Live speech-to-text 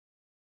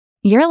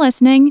You're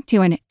listening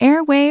to an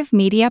Airwave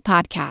Media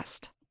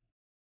Podcast.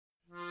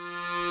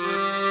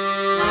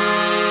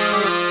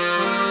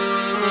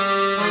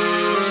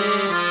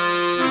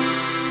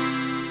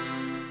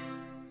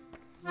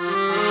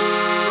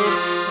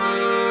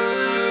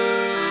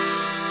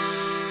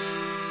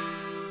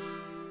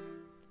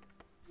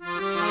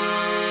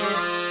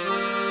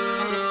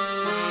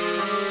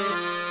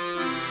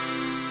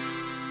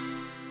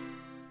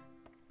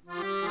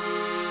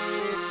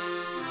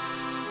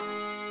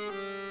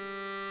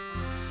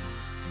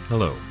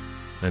 Hello,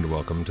 and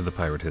welcome to the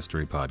Pirate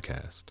History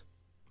Podcast.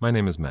 My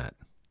name is Matt.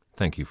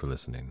 Thank you for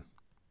listening.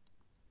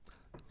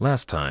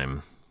 Last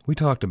time, we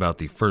talked about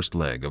the first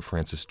leg of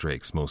Francis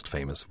Drake's most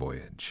famous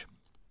voyage.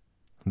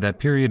 That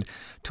period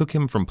took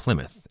him from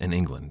Plymouth in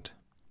England,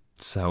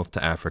 south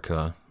to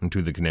Africa and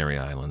to the Canary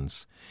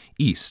Islands,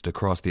 east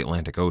across the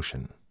Atlantic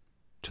Ocean,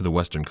 to the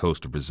western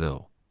coast of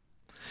Brazil,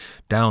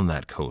 down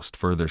that coast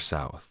further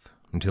south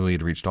until he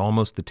had reached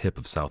almost the tip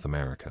of South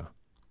America.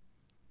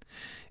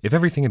 If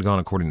everything had gone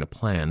according to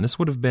plan, this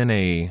would have been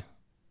a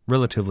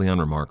relatively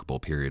unremarkable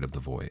period of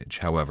the voyage.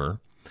 However,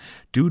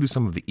 due to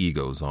some of the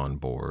egos on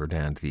board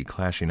and the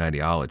clashing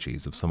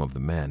ideologies of some of the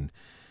men,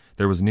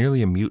 there was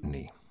nearly a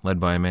mutiny led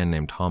by a man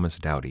named Thomas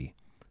Doughty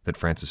that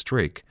Francis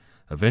Drake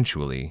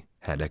eventually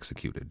had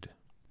executed.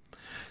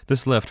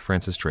 This left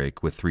Francis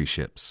Drake with 3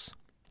 ships,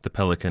 the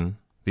Pelican,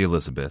 the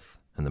Elizabeth,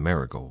 and the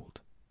Marigold.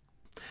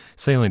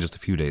 Sailing just a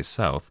few days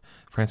south,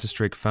 Francis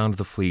Drake found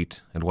the fleet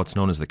at what's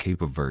known as the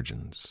Cape of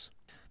Virgins.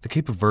 The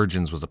Cape of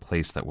Virgins was a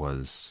place that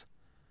was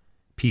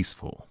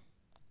peaceful,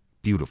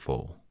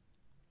 beautiful,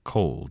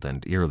 cold,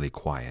 and eerily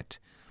quiet.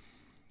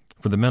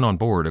 For the men on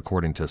board,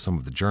 according to some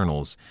of the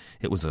journals,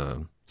 it was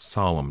a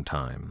solemn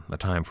time, a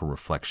time for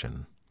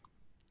reflection.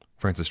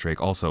 Francis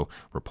Drake also,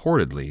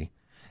 reportedly,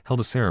 held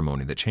a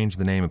ceremony that changed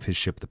the name of his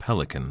ship, the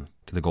Pelican,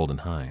 to the Golden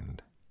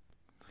Hind.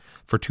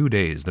 For 2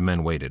 days, the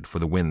men waited for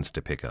the winds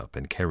to pick up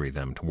and carry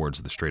them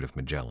towards the Strait of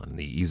Magellan,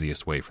 the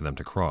easiest way for them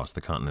to cross the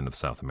continent of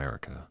South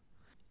America.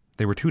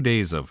 They were 2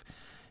 days of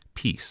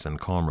peace and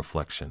calm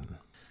reflection.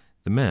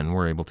 The men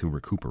were able to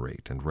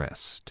recuperate and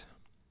rest.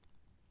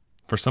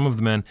 For some of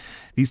the men,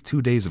 these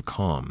 2 days of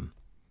calm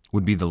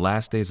would be the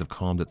last days of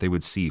calm that they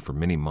would see for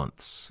many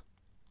months.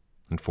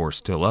 And for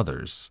still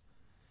others,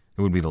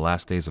 it would be the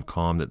last days of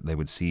calm that they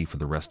would see for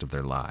the rest of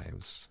their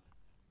lives.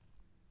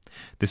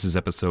 This is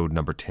episode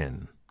number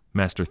 10,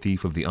 Master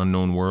Thief of the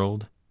Unknown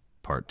World,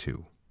 Part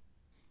 2.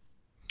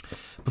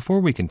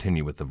 Before we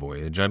continue with the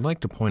voyage, I'd like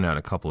to point out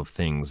a couple of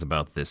things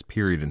about this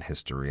period in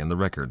history and the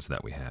records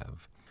that we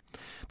have.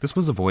 This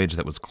was a voyage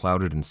that was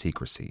clouded in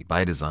secrecy,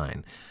 by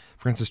design.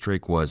 Francis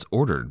Drake was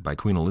ordered by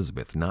Queen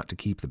Elizabeth not to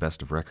keep the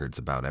best of records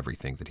about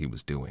everything that he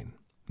was doing.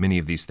 Many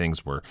of these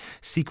things were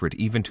secret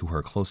even to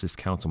her closest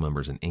council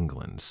members in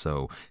England,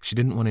 so she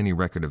didn't want any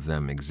record of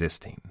them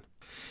existing.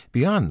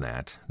 Beyond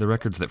that, the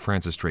records that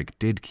Francis Drake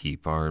did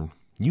keep are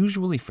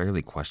usually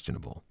fairly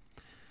questionable.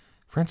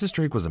 Francis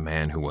Drake was a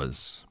man who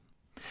was,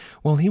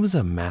 he was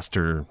a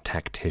master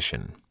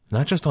tactician,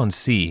 not just on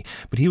sea,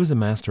 but he was a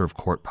master of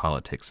court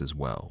politics as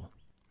well.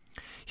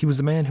 He was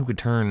a man who could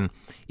turn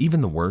even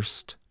the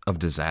worst of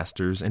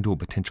disasters into a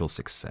potential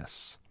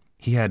success.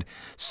 He had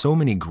so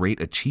many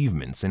great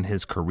achievements in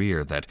his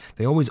career that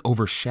they always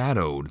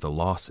overshadowed the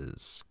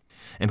losses.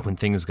 And when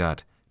things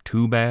got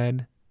too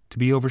bad to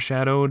be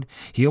overshadowed,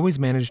 he always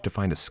managed to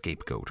find a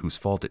scapegoat whose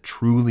fault it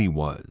truly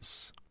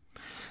was.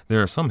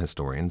 There are some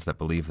historians that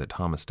believe that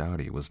Thomas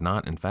Doughty was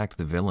not, in fact,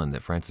 the villain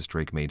that Francis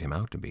Drake made him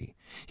out to be.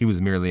 He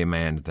was merely a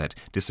man that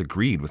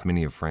disagreed with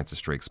many of Francis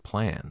Drake's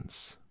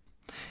plans.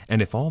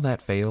 And if all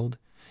that failed,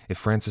 if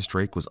Francis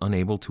Drake was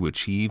unable to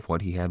achieve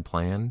what he had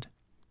planned,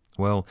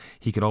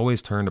 he could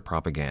always turn to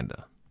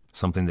propaganda,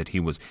 something that he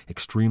was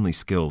extremely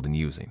skilled in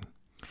using.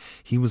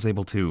 He was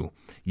able to,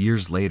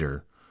 years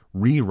later,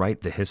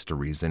 rewrite the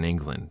histories in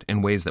England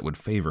in ways that would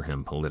favor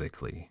him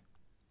politically.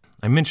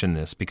 I mention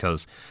this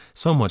because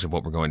so much of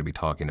what we're going to be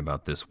talking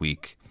about this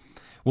week,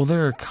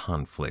 there are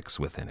conflicts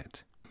within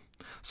it.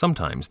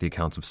 Sometimes the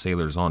accounts of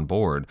sailors on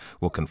board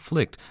will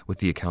conflict with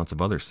the accounts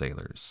of other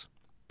sailors.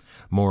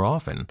 More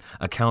often,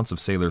 accounts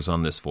of sailors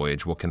on this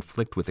voyage will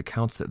conflict with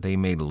accounts that they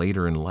made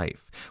later in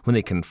life, when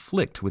they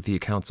conflict with the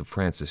accounts of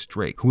Francis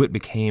Drake, who it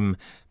became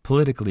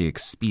politically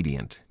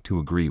expedient to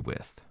agree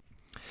with.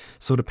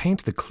 So to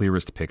paint the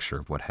clearest picture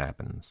of what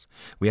happens,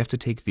 we have to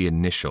take the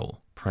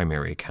initial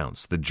primary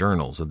accounts, the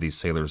journals of these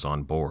sailors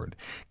on board,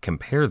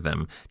 compare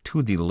them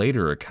to the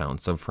later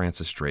accounts of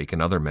Francis Drake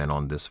and other men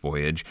on this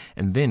voyage,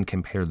 and then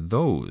compare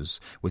those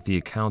with the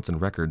accounts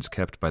and records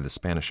kept by the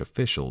Spanish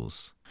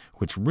officials,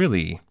 which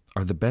really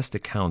are the best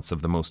accounts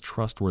of the most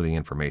trustworthy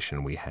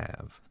information we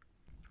have.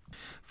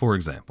 For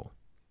example,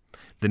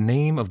 the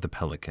name of the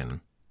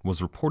Pelican was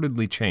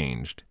reportedly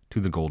changed to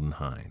the Golden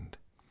Hind.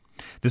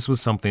 This was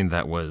something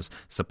that was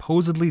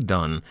supposedly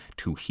done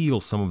to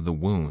heal some of the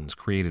wounds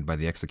created by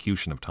the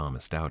execution of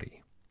Thomas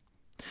Doughty.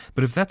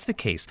 But if that's the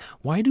case,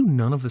 why do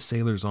none of the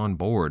sailors on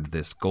board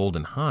this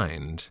Golden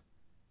Hind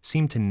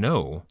seem to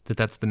know that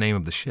that's the name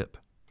of the ship?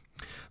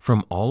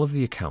 From all of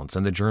the accounts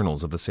and the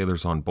journals of the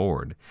sailors on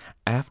board,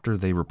 after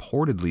they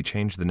reportedly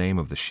changed the name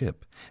of the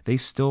ship, they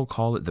still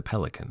call it the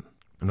Pelican.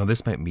 Now,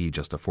 this might be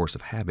just a force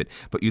of habit,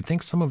 but you'd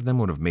think some of them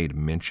would have made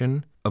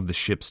mention of the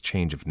ship's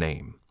change of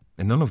name,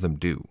 and none of them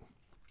do.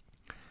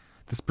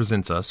 This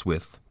presents us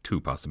with two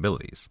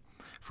possibilities.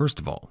 First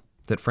of all,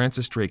 that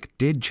Francis Drake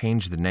did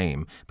change the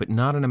name, but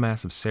not in a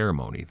massive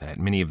ceremony that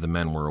many of the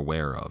men were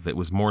aware of. It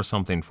was more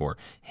something for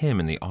him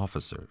and the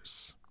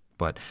officers.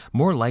 But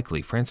more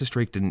likely, Francis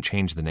Drake didn't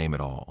change the name at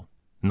all.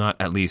 Not,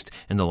 at least,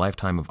 in the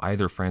lifetime of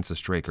either Francis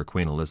Drake or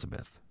Queen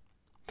Elizabeth.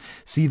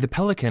 See, the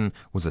Pelican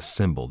was a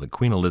symbol that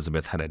Queen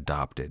Elizabeth had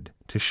adopted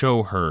to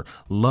show her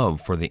love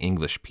for the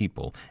English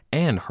people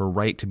and her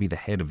right to be the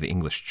head of the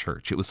English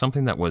church. It was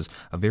something that was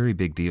a very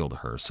big deal to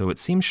her, so it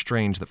seems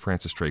strange that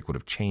Francis Drake would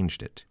have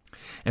changed it.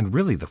 And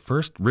really, the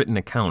first written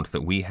account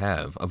that we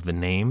have of the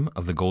name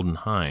of the Golden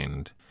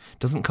Hind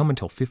doesn't come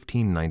until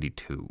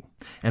 1592,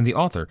 and the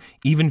author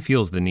even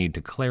feels the need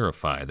to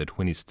clarify that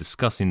when he's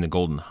discussing the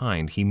Golden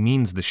Hind, he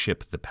means the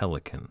ship the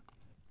Pelican.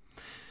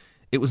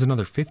 It was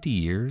another 50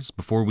 years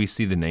before we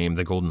see the name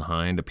the Golden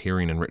Hind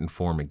appearing in written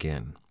form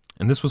again,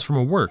 and this was from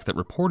a work that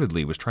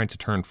reportedly was trying to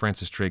turn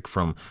Francis Drake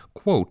from,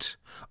 quote,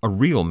 a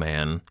real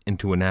man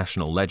into a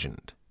national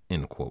legend,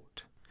 end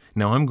quote.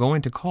 Now, I'm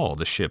going to call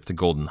the ship the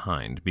Golden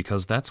Hind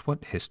because that's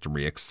what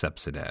history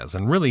accepts it as,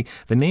 and really,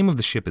 the name of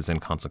the ship is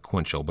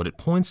inconsequential, but it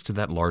points to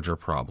that larger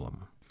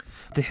problem.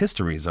 The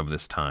histories of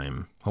this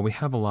time, while we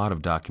have a lot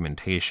of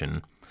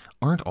documentation,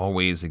 aren't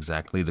always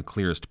exactly the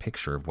clearest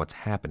picture of what's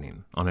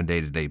happening on a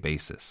day-to-day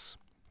basis.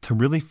 To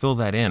really fill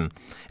that in,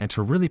 and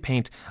to really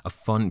paint a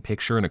fun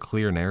picture and a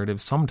clear narrative,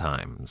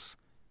 sometimes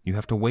you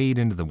have to wade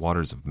into the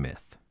waters of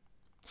myth.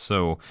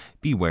 So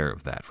beware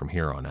of that from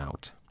here on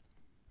out.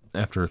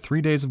 After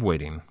 3 days of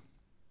waiting,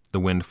 the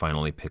wind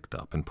finally picked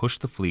up and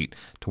pushed the fleet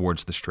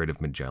towards the Strait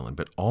of Magellan,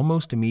 but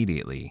almost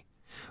immediately,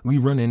 we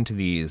run into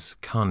these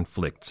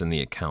conflicts in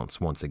the accounts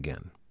once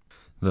again.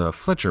 The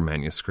Fletcher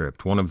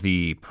manuscript, one of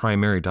the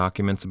primary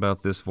documents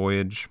about this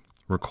voyage,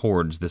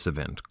 records this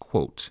event,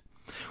 quote,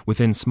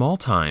 within small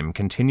time,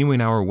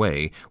 continuing our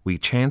way, we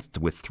chanced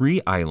with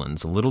 3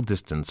 islands a little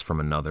distance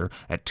from another,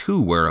 at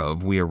 2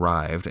 whereof we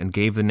arrived and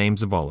gave the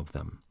names of all of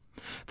them.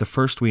 The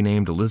first we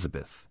named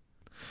Elizabeth,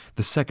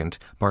 the second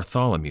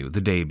Bartholomew,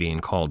 the day being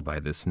called by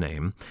this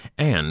name,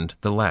 and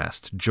the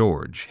last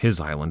George, his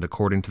island,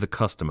 according to the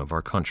custom of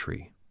our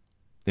country.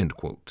 End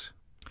quote.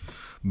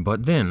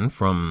 But then,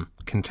 from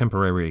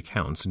contemporary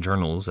accounts,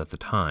 journals at the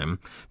time,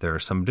 there are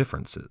some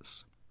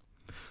differences.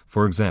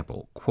 For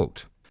example,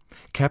 quote,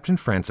 Captain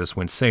Francis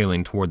went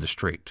sailing toward the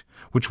strait,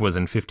 which was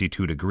in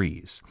 52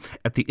 degrees.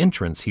 At the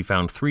entrance he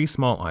found 3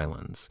 small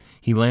islands.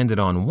 He landed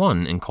on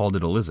one and called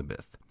it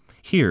Elizabeth.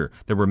 Here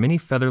there were many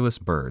featherless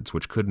birds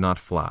which could not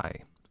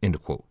fly.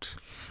 End quote.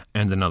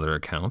 And another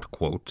account,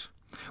 quote,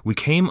 we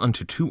came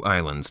unto 2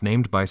 islands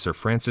named by Sir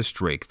Francis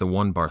Drake, the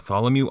one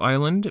Bartholomew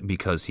Island,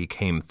 because he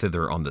came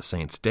thither on the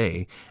saint's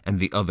day, and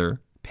the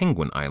other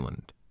Penguin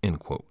Island. End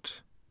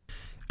quote.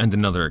 And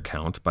another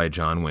account by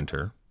John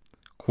Winter,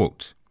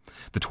 quote,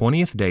 the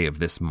 20th day of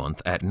this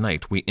month at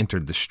night we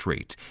entered the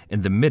strait,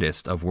 in the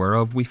midst of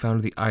whereof we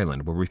found the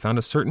island, where we found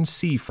a certain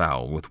sea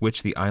fowl with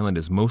which the island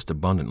is most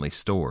abundantly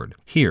stored.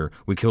 Here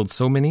we killed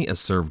so many as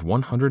served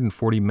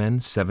 140 men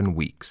 7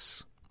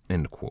 weeks.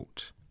 End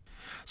quote.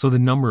 So the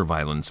number of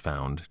islands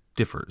found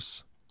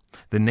differs.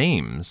 The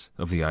names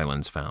of the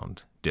islands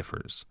found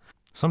differs.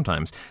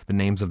 Sometimes the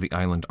names of the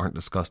island aren't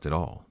discussed at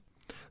all.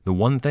 The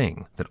one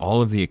thing that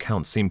all of the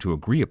accounts seem to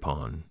agree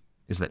upon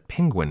is that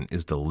penguin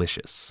is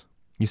delicious.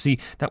 You see,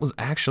 that was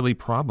actually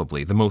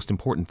probably the most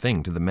important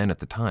thing to the men at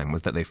the time,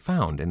 was that they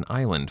found an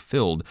island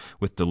filled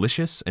with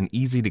delicious and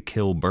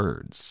easy-to-kill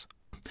birds.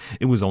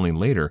 It was only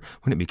later,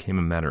 when it became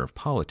a matter of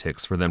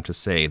politics, for them to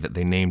say that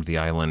they named the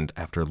island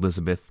after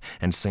Elizabeth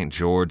and St.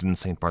 George and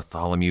St.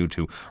 Bartholomew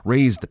to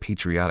raise the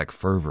patriotic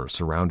fervor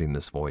surrounding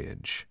this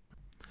voyage.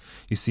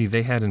 You see,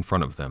 they had in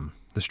front of them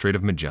the Strait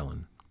of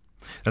Magellan.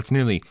 That's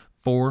nearly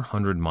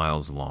 400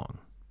 miles long.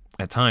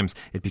 At times,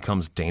 it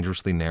becomes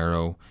dangerously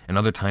narrow, and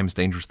other times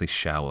dangerously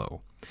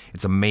shallow.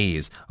 It's a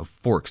maze of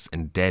forks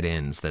and dead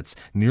ends that's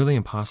nearly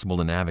impossible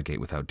to navigate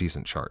without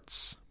decent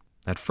charts.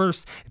 At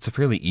first, it's a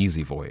fairly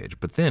easy voyage,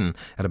 but then,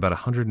 at about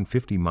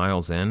 150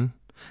 miles in,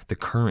 the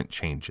current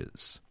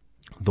changes.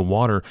 The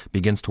water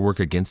begins to work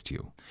against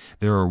you.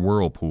 There are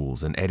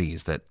whirlpools and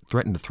eddies that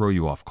threaten to throw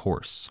you off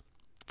course.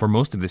 For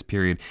most of this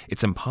period,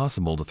 it's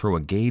impossible to throw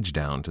a gauge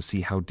down to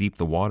see how deep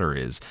the water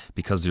is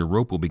because your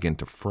rope will begin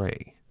to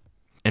fray.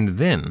 And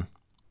then,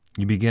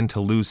 you begin to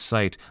lose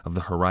sight of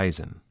the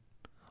horizon.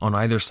 On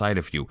either side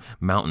of you,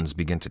 mountains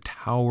begin to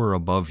tower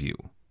above you,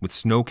 with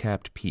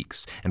snow-capped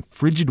peaks, and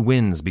frigid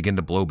winds begin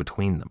to blow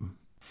between them.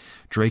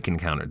 Drake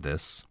encountered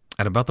this.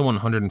 At about the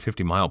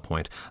 150-mile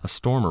point, a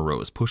storm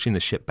arose, pushing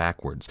the ship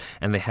backwards,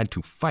 and they had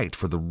to fight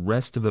for the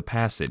rest of the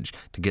passage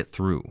to get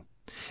through.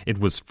 It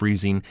was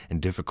freezing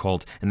and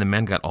difficult, and the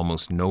men got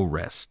almost no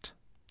rest.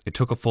 It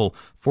took a full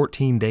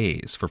 14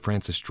 days for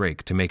Francis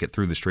Drake to make it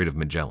through the Strait of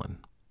Magellan.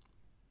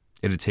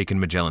 It had taken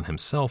Magellan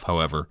himself,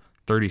 however,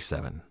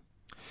 37.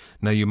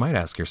 Now you might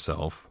ask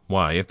yourself,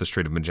 why, if the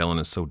Strait of Magellan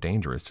is so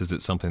dangerous, is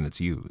it something that's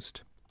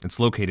used? It's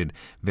located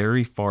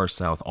very far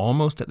south,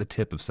 almost at the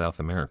tip of South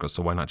America,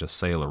 so why not just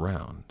sail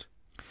around?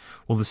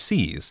 Well, the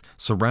seas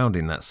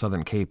surrounding that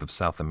southern cape of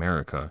South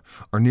America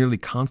are nearly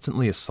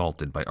constantly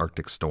assaulted by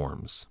Arctic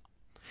storms.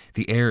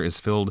 The air is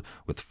filled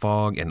with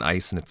fog and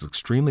ice, and it's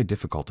extremely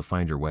difficult to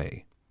find your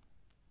way,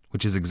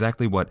 which is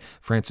exactly what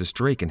Francis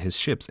Drake and his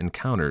ships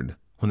encountered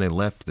when they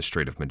left the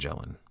Strait of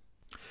Magellan.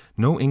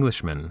 No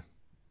Englishman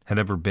had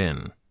ever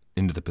been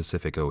into the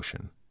Pacific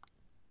Ocean.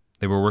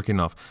 They were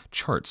working off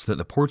charts that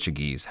the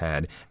Portuguese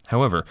had.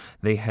 However,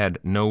 they had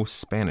no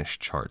Spanish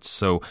charts,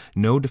 so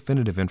no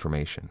definitive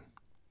information.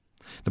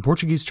 The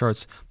Portuguese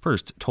charts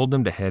first told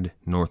them to head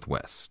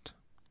northwest,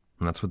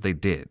 and that's what they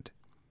did.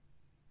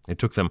 It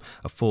took them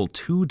a full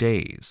 2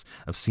 days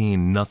of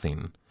seeing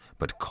nothing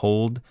but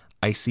cold,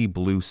 icy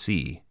blue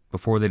sea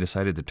before they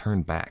decided to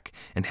turn back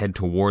and head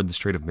toward the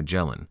Strait of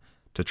Magellan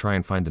to try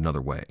and find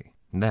another way.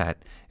 And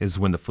that is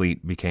when the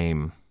fleet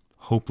became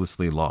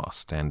hopelessly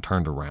lost and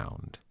turned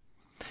around.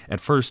 At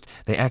first,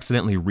 they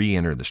accidentally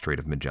re-entered the Strait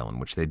of Magellan,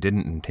 which they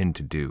didn't intend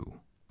to do.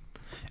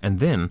 And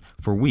then,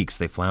 for weeks,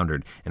 they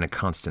floundered in a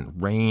constant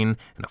rain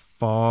and a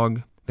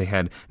fog. They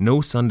had no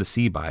sun to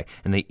see by,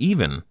 and they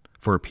even,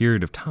 for a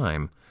period of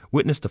time,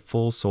 witnessed a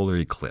full solar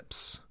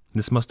eclipse.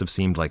 This must have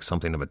seemed like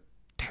something of a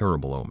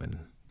terrible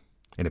omen.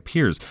 It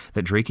appears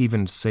that Drake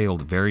even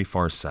sailed very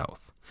far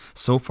south,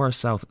 so far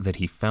south that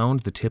he found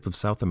the tip of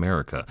South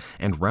America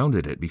and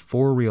rounded it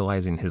before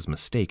realizing his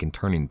mistake and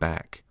turning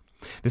back.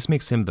 This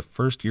makes him the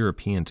first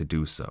European to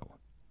do so.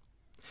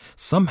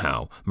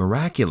 Somehow,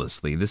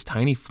 miraculously, this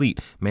tiny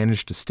fleet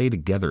managed to stay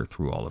together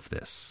through all of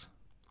this.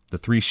 The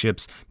 3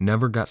 ships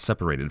never got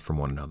separated from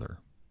one another.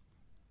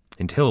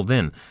 Until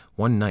then,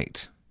 one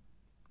night,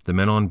 the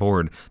men on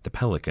board the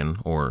Pelican,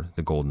 or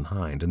the Golden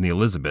Hind, and the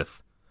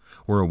Elizabeth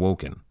were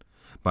awoken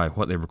by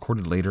what they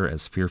recorded later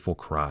as fearful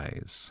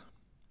cries.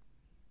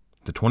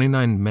 The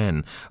 29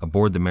 men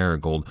aboard the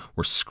Marigold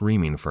were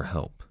screaming for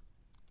help.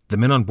 The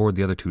men on board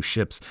the other 2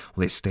 ships,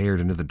 they stared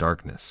into the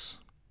darkness.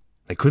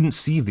 They couldn't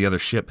see the other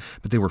ship,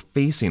 but they were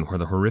facing where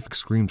the horrific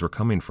screams were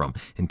coming from,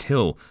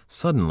 until,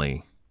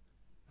 suddenly,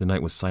 the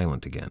night was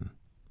silent again.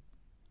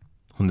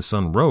 When the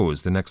sun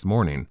rose the next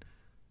morning,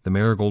 the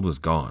Marigold was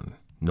gone,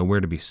 nowhere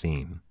to be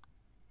seen.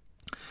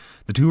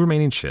 The 2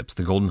 remaining ships,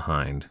 the Golden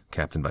Hind,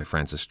 captained by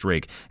Francis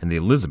Drake, and the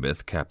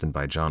Elizabeth, captained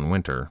by John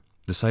Winter,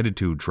 decided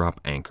to drop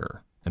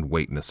anchor and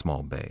wait in a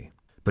small bay.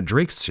 But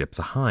Drake's ship,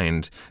 the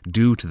Hind,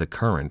 due to the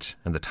current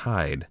and the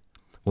tide,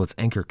 well, its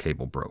anchor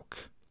cable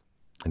broke,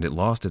 and it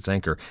lost its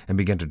anchor and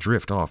began to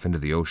drift off into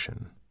the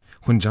ocean.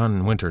 When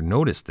John Winter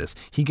noticed this,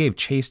 he gave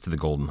chase to the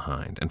Golden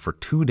Hind, and for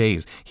 2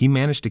 days he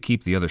managed to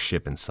keep the other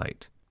ship in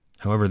sight.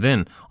 However,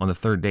 then, on the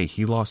 3rd day,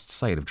 he lost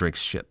sight of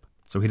Drake's ship,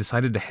 so he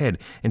decided to head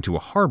into a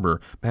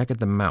harbor back at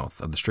the mouth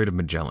of the Strait of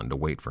Magellan to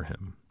wait for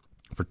him.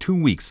 For 2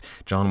 weeks,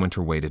 John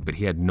Winter waited, but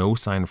he had no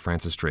sign of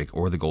Francis Drake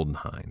or the Golden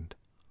Hind.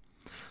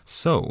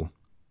 So,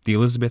 the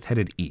Elizabeth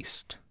headed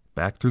east,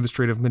 back through the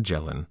Strait of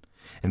Magellan,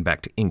 and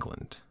back to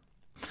England.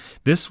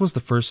 This was the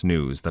first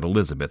news that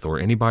Elizabeth or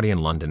anybody in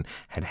London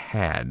had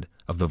had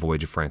of the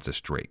voyage of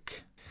Francis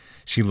Drake.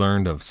 She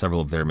learned of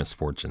several of their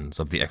misfortunes,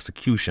 of the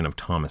execution of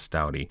Thomas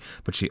Doughty,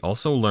 but she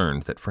also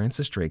learned that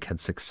Francis Drake had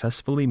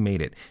successfully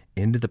made it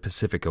into the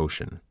Pacific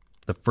Ocean,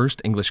 the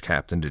first English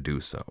captain to do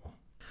so.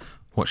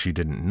 What she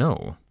didn't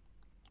know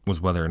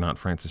was whether or not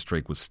Francis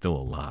Drake was still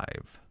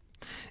alive.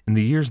 In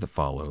the years that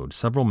followed,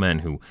 several men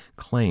who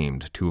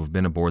claimed to have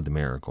been aboard the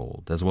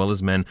Marigold, as well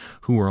as men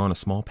who were on a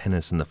small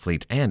pinnace in the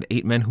fleet, and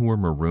 8 men who were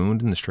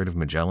marooned in the Strait of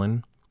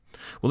Magellan,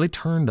 well, they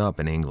turned up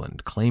in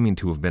England, claiming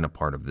to have been a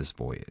part of this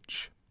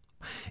voyage.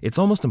 It's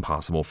almost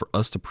impossible for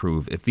us to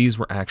prove if these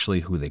were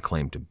actually who they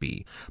claimed to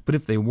be, but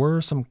if they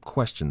were, some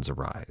questions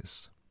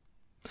arise.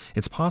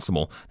 It's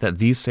possible that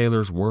these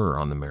sailors were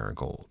on the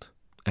Marigold,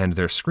 and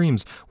their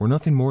screams were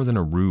nothing more than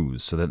a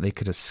ruse so that they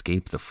could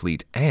escape the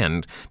fleet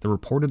and the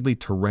reportedly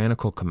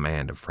tyrannical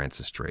command of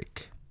Francis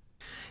Drake.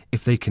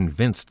 If they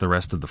convinced the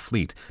rest of the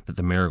fleet that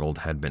the Marigold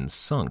had been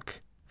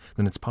sunk,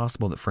 then it's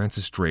possible that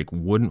Francis Drake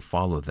wouldn't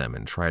follow them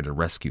and try to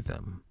rescue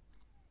them.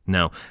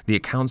 Now, the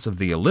accounts of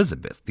the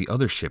Elizabeth, the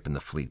other ship in the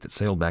fleet that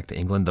sailed back to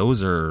England,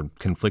 those are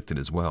conflicted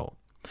as well.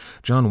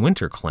 John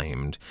Winter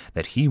claimed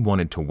that he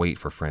wanted to wait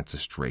for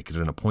Francis Drake at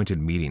an appointed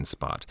meeting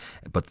spot,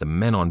 but the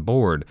men on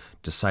board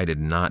decided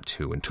not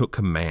to and took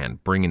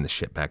command, bringing the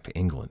ship back to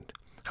England.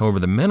 However,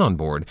 the men on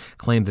board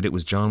claimed that it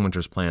was John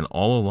Winter's plan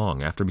all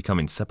along, after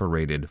becoming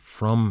separated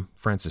from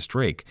Francis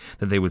Drake,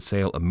 that they would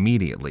sail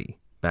immediately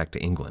back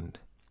to England.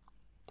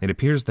 It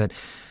appears that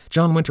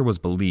John Winter was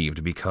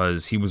believed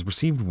because he was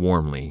received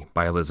warmly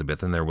by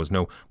Elizabeth and there was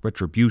no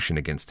retribution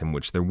against him,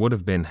 which there would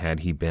have been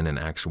had he been an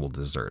actual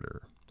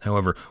deserter.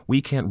 However,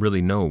 we can't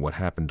really know what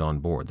happened on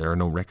board. There are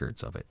no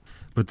records of it.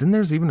 But then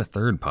there's even a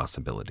third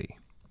possibility.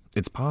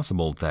 It's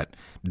possible that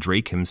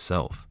Drake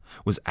himself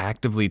was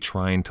actively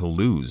trying to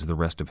lose the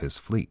rest of his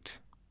fleet.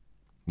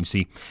 You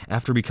see,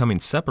 after becoming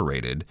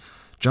separated,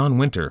 John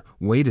Winter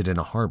waited in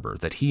a harbor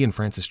that he and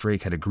Francis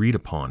Drake had agreed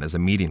upon as a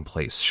meeting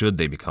place should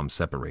they become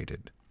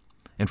separated.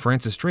 And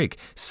Francis Drake,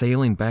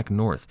 sailing back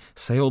north,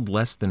 sailed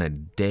less than a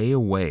day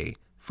away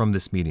from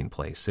this meeting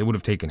place. It would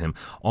have taken him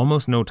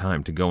almost no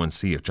time to go and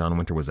see if John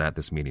Winter was at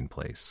this meeting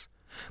place.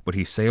 But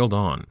he sailed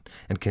on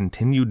and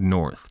continued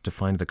north to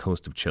find the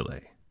coast of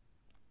Chile.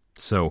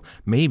 So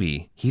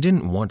maybe he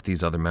didn't want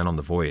these other men on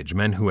the voyage,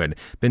 men who had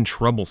been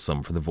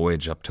troublesome for the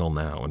voyage up till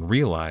now, and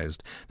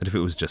realized that if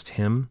it was just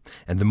him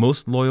and the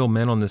most loyal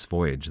men on this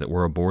voyage that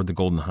were aboard the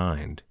Golden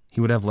Hind,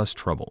 he would have less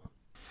trouble.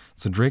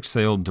 So Drake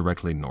sailed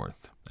directly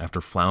north,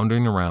 after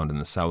floundering around in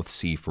the South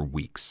Sea for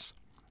weeks.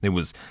 It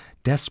was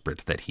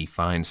desperate that he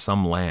find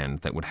some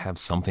land that would have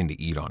something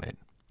to eat on it.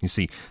 You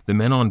see, the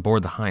men on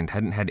board the Hind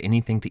hadn't had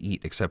anything to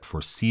eat except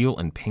for seal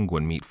and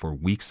penguin meat for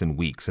weeks and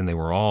weeks, and they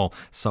were all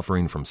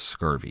suffering from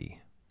scurvy.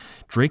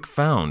 Drake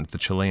found the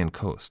Chilean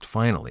coast,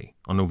 finally,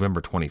 on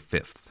November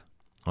 25th,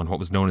 on what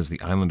was known as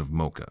the island of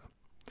Mocha.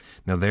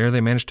 Now there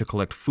they managed to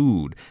collect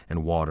food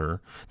and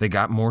water, they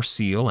got more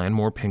seal and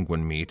more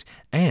penguin meat,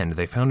 and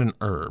they found an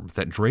herb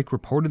that Drake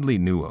reportedly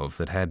knew of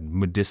that had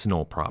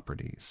medicinal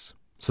properties.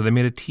 So they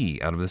made a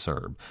tea out of this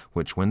herb,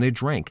 which, when they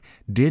drank,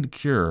 did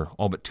cure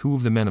all but 2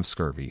 of the men of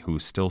scurvy who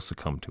still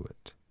succumbed to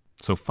it.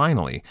 So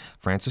finally,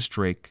 Francis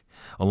Drake,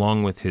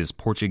 along with his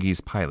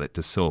Portuguese pilot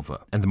De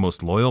Silva, and the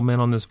most loyal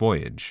men on this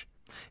voyage,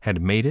 had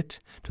made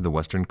it to the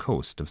western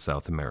coast of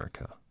South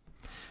America.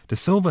 De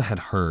Silva had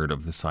heard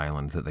of this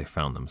island that they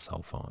found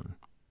themselves on.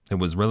 It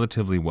was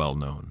relatively well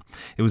known.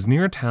 It was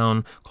near a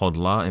town called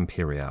La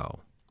Imperial,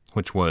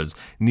 which was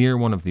near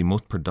one of the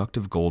most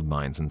productive gold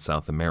mines in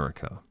South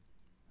America.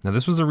 Now,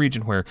 this was a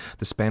region where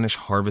the Spanish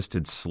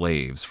harvested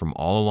slaves from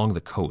all along the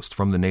coast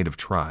from the native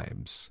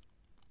tribes.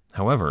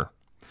 However,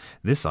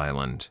 this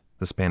island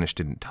the Spanish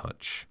didn't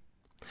touch.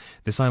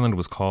 This island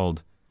was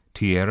called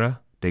Tierra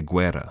de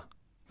Guerra,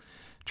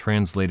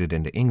 translated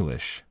into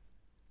English,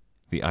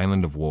 the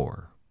Island of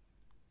War.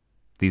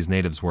 These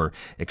natives were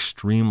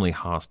extremely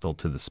hostile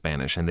to the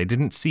Spanish, and they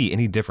didn't see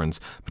any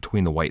difference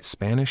between the white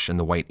Spanish and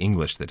the white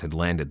English that had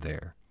landed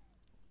there.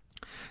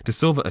 De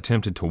Silva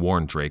attempted to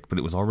warn Drake, but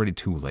it was already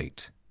too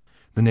late.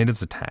 The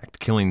natives attacked,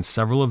 killing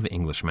several of the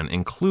Englishmen,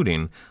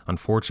 including,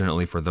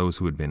 unfortunately for those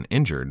who had been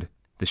injured,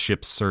 the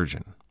ship's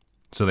surgeon.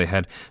 So they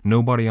had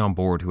nobody on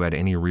board who had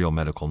any real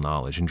medical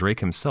knowledge, and Drake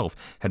himself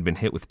had been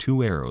hit with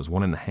 2 arrows,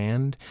 one in the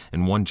hand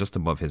and one just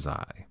above his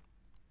eye.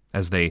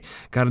 As they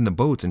got in the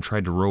boats and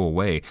tried to row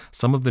away,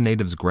 some of the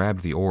natives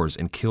grabbed the oars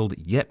and killed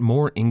yet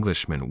more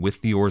Englishmen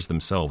with the oars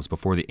themselves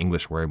before the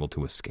English were able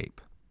to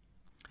escape.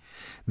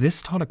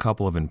 This taught a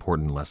couple of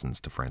important lessons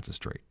to Francis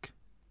Drake.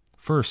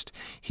 First,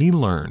 he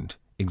learned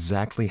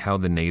exactly how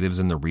the natives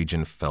in the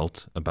region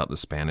felt about the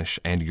Spanish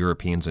and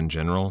Europeans in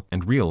general,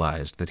 and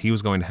realized that he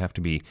was going to have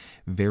to be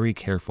very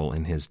careful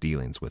in his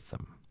dealings with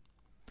them.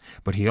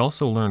 But he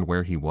also learned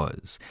where he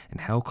was,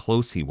 and how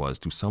close he was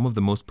to some of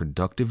the most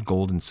productive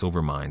gold and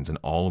silver mines in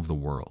all of the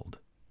world.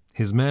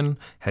 His men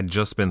had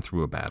just been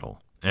through a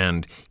battle,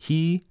 and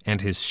he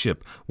and his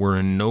ship were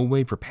in no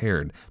way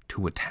prepared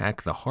to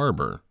attack the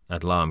harbor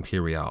at La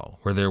Imperial,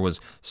 where there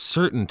was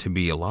certain to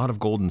be a lot of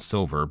gold and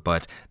silver,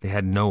 but they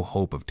had no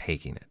hope of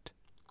taking it.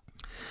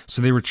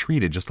 So they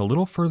retreated just a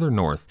little further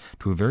north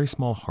to a very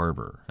small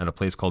harbor at a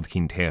place called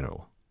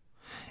Quintero.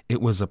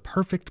 It was a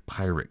perfect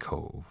pirate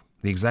cove,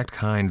 the exact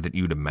kind that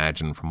you'd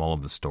imagine from all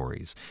of the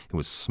stories. It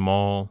was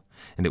small,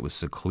 and it was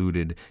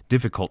secluded,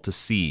 difficult to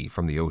see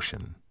from the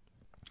ocean,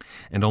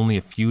 and only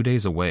a few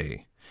days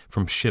away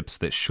from ships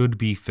that should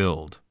be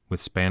filled with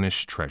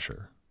Spanish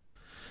treasure.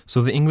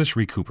 So the English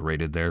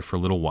recuperated there for a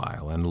little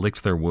while and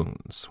licked their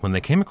wounds when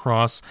they came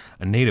across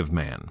a native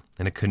man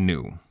in a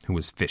canoe who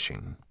was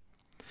fishing.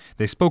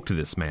 They spoke to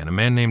this man, a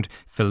man named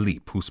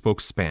Philippe, who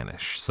spoke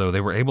Spanish, so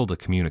they were able to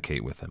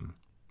communicate with him.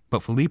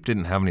 But Philippe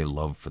didn't have any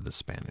love for the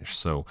Spanish,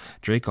 so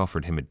Drake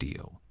offered him a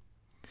deal.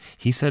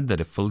 He said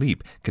that if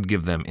Philippe could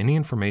give them any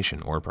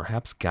information or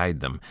perhaps guide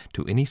them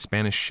to any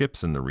Spanish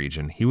ships in the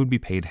region, he would be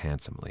paid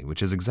handsomely,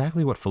 which is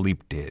exactly what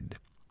Philippe did.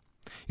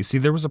 You see,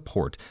 there was a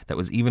port that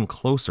was even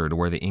closer to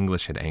where the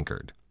English had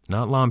anchored,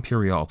 not La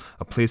Imperial,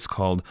 a place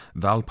called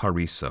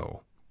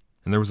Valparaiso,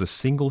 and there was a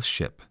single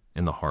ship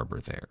in the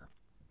harbor there.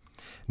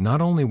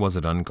 Not only was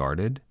it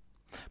unguarded,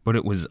 but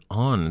it was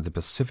on the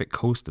Pacific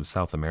coast of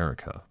South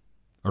America,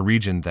 a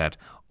region that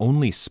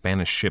only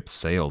Spanish ships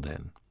sailed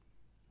in.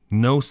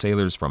 No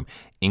sailors from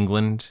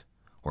England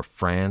or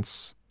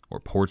France or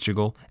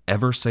Portugal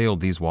ever sailed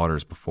these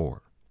waters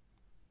before.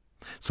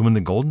 So when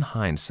the Golden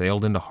Hind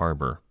sailed into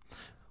harbor,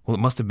 well, it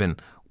must have been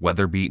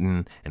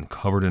weather-beaten and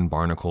covered in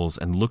barnacles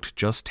and looked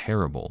just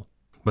terrible.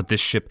 But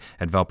this ship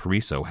at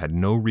Valparaiso had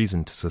no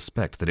reason to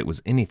suspect that it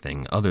was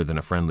anything other than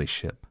a friendly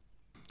ship.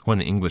 When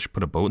the English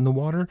put a boat in the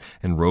water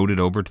and rowed it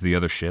over to the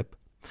other ship,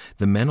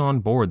 the men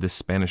on board this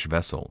Spanish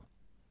vessel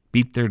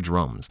beat their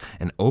drums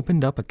and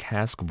opened up a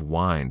cask of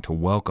wine to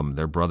welcome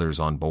their brothers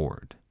on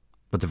board.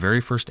 But the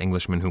very first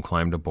Englishman who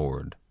climbed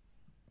aboard,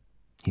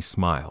 he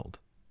smiled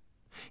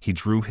He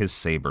drew his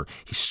saber,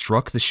 he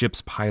struck the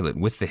ship's pilot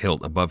with the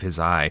hilt above his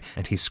eye,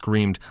 and he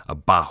screamed,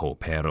 "Abajo,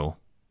 perro!"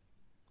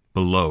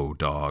 Below,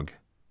 dog.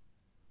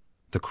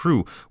 The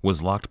crew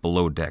was locked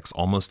below decks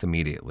almost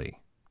immediately.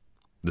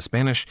 The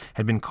Spanish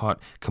had been caught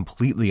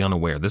completely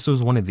unaware. This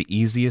was one of the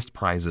easiest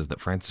prizes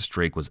that Francis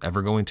Drake was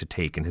ever going to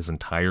take in his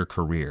entire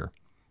career,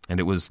 and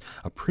it was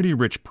a pretty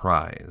rich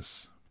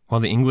prize.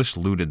 While the English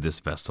looted this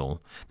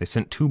vessel, they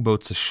sent 2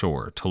 boats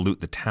ashore to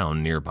loot the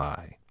town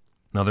nearby.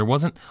 Now, there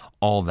wasn't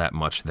all that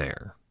much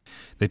there.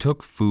 They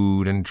took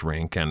food and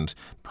drink and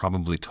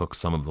probably took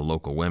some of the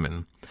local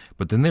women,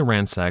 but then they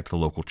ransacked the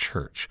local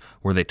church,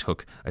 where they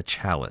took a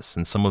chalice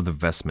and some of the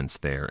vestments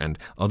there and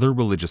other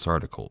religious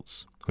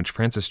articles, which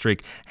Francis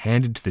Drake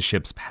handed to the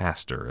ship's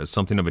pastor as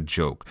something of a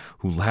joke,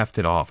 who laughed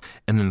it off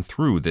and then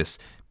threw this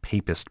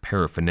papist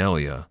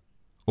paraphernalia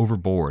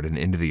overboard and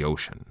into the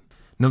ocean.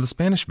 Now, the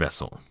Spanish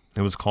vessel,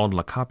 it was called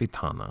La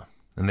Capitana,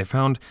 and they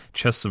found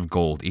chests of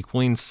gold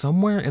equaling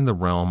somewhere in the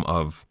realm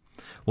of,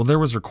 well, there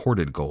was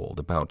recorded gold,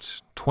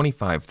 about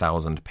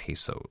 25,000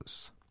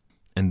 pesos.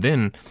 And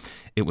then,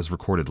 it was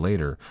recorded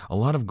later, a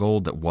lot of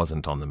gold that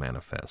wasn't on the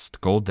manifest,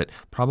 gold that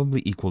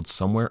probably equaled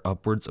somewhere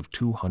upwards of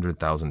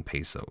 200,000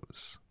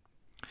 pesos.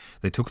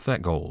 They took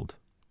that gold,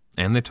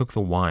 and they took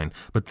the wine,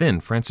 but then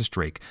Francis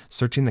Drake,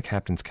 searching the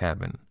captain's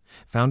cabin,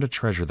 found a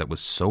treasure that was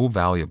so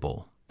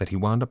valuable that he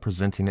wound up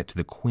presenting it to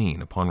the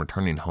Queen upon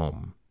returning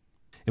home.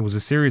 It was a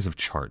series of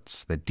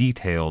charts that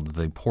detailed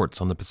the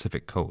ports on the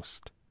Pacific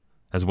coast,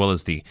 as well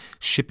as the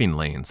shipping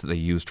lanes that they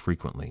used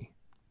frequently,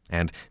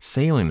 and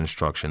sailing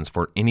instructions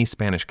for any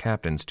Spanish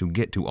captains to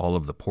get to all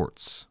of the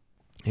ports.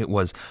 It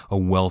was a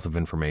wealth of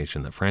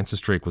information that Francis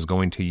Drake was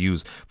going to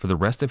use for the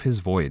rest of his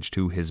voyage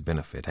to his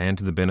benefit and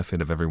to the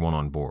benefit of everyone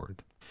on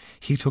board.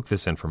 He took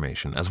this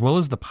information, as well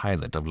as the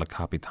pilot of La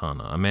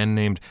Capitana, a man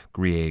named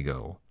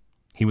Griego.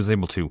 He was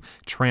able to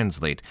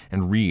translate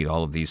and read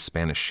all of these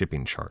Spanish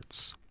shipping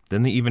charts.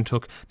 Then they even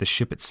took the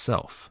ship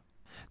itself.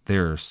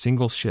 Their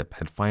single ship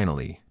had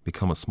finally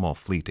become a small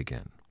fleet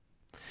again.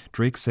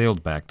 Drake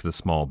sailed back to the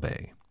small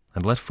bay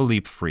and let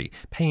Philippe free,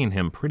 paying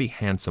him pretty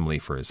handsomely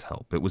for his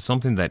help. It was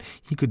something that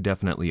he could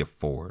definitely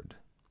afford.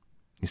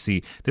 You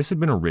see, this had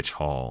been a rich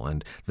haul,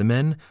 and the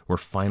men were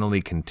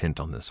finally content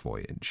on this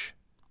voyage.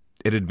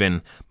 It had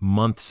been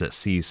months at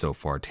sea so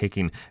far,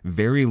 taking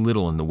very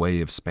little in the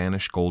way of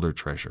Spanish gold or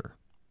treasure.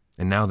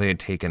 And now they had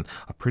taken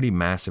a pretty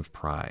massive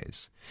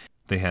prize.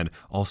 They had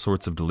all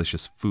sorts of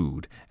delicious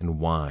food and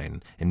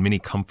wine and many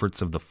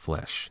comforts of the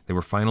flesh. They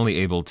were finally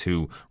able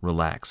to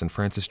relax, and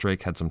Francis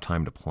Drake had some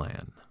time to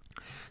plan.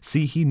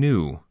 See, he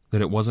knew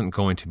that it wasn't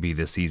going to be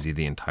this easy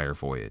the entire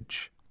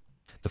voyage.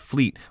 The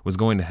fleet was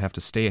going to have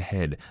to stay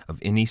ahead of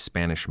any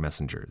Spanish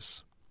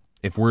messengers.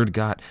 If word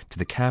got to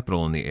the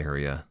capital in the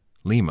area,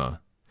 Lima,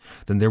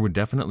 then there would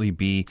definitely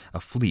be a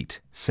fleet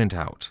sent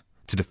out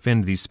to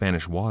defend these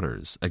Spanish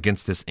waters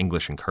against this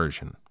English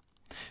incursion.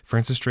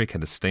 Francis Drake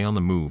had to stay on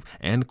the move,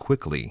 and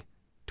quickly,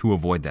 to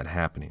avoid that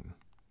happening.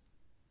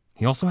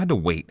 He also had to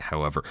wait,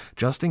 however,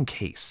 just in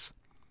case.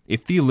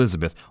 If the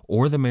Elizabeth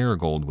or the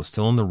Marigold was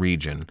still in the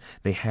region,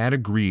 they had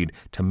agreed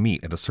to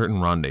meet at a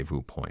certain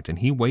rendezvous point, and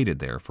he waited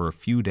there for a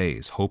few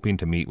days, hoping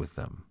to meet with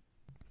them.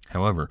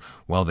 However,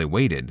 while they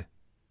waited,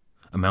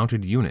 a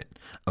mounted unit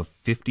of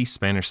 50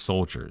 Spanish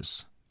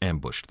soldiers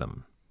ambushed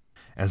them.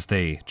 As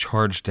they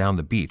charged down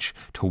the beach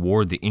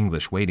toward the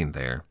English waiting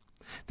there,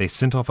 they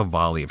sent off a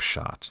volley of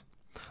shot.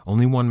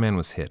 Only one man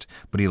was hit,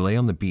 but he lay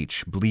on the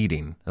beach,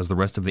 bleeding, as the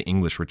rest of the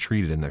English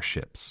retreated in their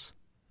ships.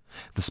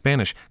 The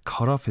Spanish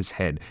cut off his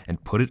head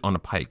and put it on a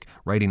pike,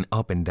 riding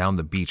up and down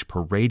the beach,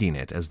 parading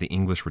it as the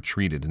English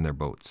retreated in their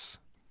boats.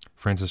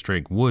 Francis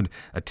Drake would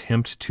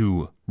attempt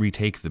to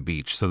retake the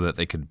beach so that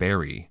they could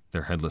bury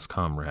their headless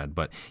comrade,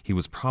 but he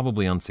was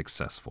probably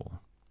unsuccessful.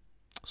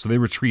 So they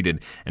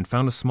retreated and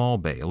found a small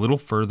bay a little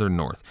further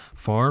north,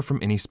 far from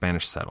any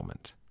Spanish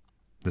settlement.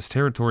 This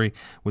territory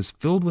was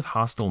filled with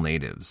hostile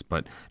natives,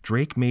 but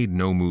Drake made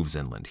no moves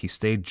inland. He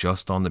stayed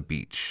just on the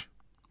beach.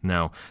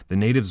 Now, the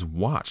natives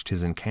watched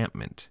his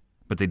encampment,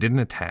 but they didn't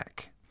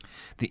attack.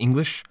 The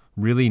English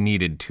really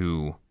needed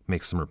to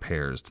make some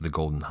repairs to the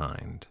Golden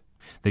Hind.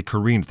 They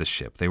careened the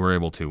ship. They were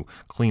able to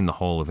clean the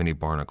hull of any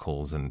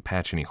barnacles and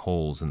patch any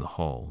holes in the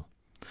hull.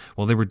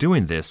 While they were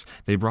doing this,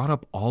 they brought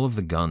up all of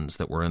the guns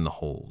that were in the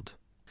hold.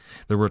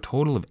 There were a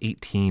total of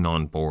 18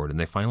 on board, and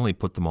they finally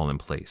put them all in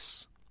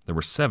place. There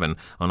were 7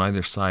 on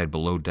either side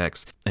below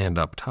decks, and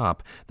up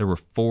top there were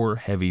 4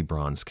 heavy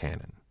bronze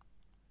cannon.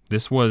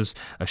 This was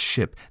a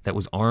ship that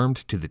was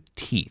armed to the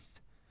teeth.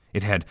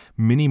 It had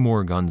many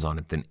more guns on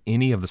it than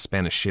any of the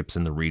Spanish ships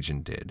in the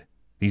region did.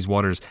 These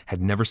waters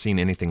had never seen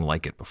anything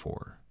like it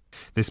before.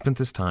 They spent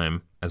this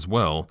time, as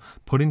well,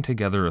 putting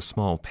together a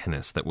small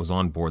pinnace that was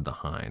on board the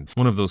Hind,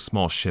 one of those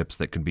small ships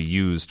that could be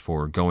used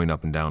for going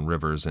up and down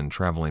rivers and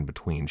traveling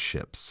between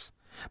ships.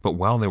 But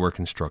while they were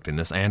constructing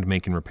this and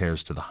making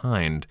repairs to the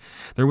Hind,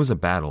 there was a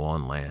battle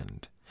on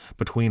land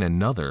between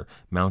another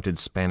mounted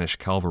Spanish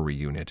cavalry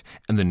unit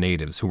and the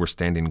natives who were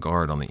standing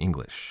guard on the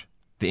English.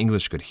 The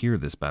English could hear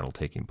this battle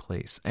taking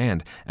place,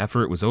 and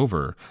after it was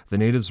over, the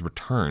natives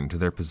returned to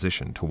their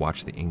position to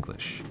watch the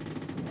English.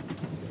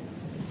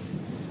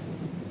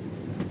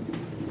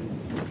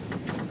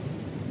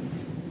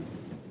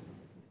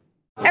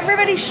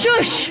 Everybody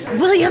shush!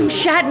 William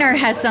Shatner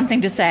has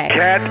something to say.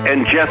 Cat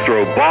and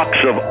Jethro, box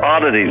of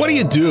oddities. What do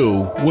you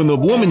do when the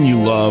woman you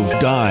love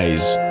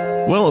dies?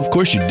 Well, of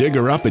course you dig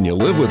her up and you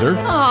live with her.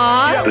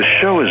 Aww. The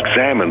show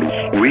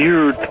examines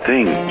weird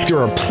things. There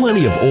are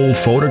plenty of old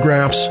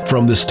photographs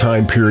from this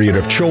time period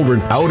of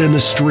children out in the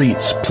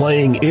streets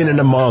playing in and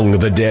among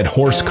the dead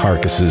horse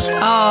carcasses.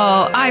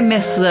 Oh, I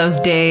miss those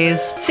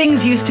days.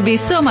 Things used to be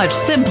so much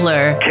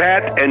simpler.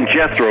 Cat and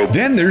Jethro.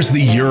 Then there's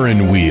the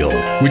urine wheel,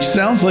 which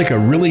sounds like a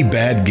really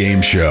bad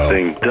game show.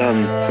 Thing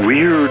done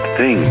weird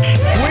things.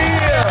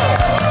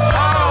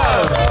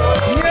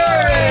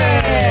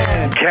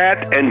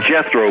 Cat and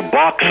Jethro,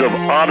 box of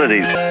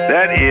oddities.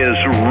 That is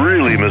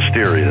really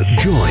mysterious.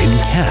 Join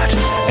Cat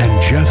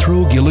and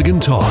Jethro Gilligan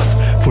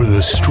Toth for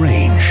the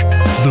strange,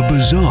 the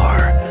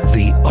bizarre,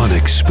 the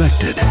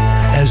unexpected,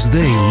 as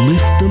they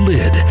lift the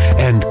lid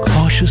and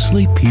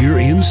cautiously peer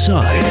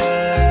inside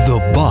the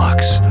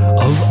Box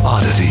of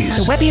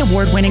Oddities. The Webby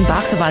Award-winning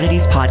Box of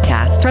Oddities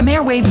podcast from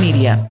Airwave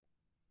Media.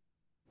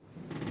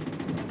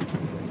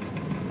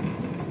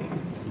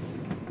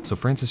 So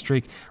Francis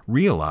Drake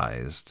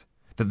realized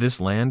that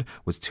this land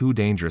was too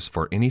dangerous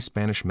for any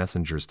Spanish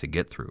messengers to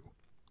get through.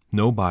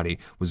 Nobody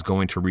was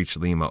going to reach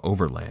Lima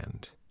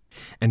overland.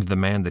 And the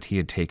man that he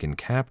had taken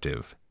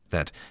captive,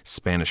 that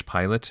Spanish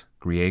pilot,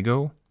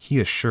 Griego,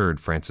 he assured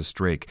Francis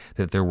Drake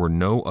that there were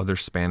no other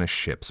Spanish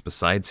ships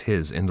besides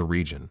his in the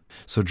region.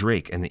 So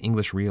Drake and the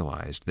English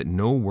realized that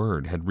no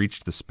word had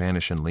reached the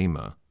Spanish in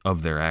Lima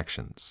of their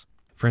actions.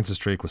 Francis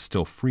Drake was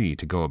still free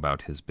to go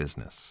about his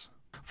business.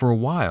 For a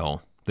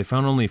while, they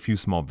found only a few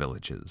small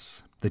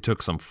villages. They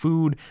took some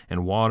food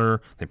and water,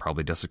 they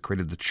probably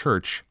desecrated the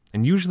church,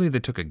 and usually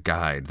they took a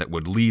guide that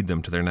would lead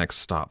them to their next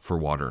stop for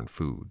water and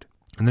food.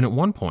 And then at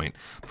one point,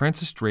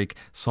 Francis Drake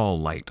saw a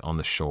light on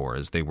the shore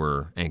as they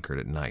were anchored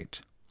at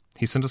night.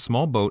 He sent a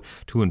small boat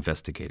to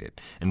investigate it,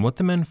 and what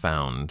the men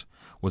found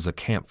was a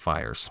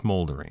campfire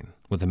smoldering,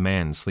 with a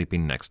man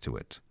sleeping next to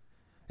it,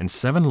 and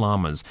 7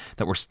 llamas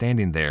that were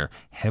standing there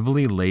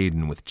heavily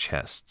laden with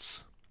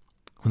chests.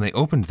 When they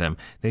opened them,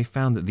 they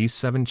found that these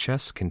 7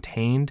 chests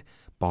contained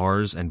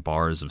bars and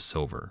bars of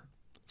silver.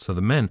 So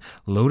the men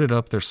loaded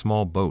up their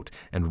small boat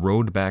and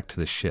rowed back to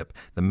the ship,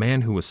 the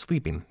man who was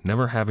sleeping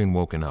never having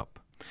woken up.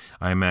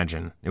 I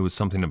imagine it was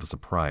something of a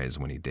surprise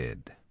when he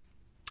did.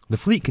 The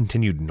fleet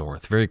continued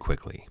north very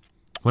quickly.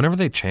 Whenever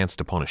they chanced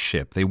upon a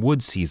ship, they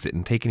would seize it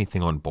and take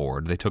anything on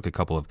board. They took a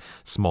couple of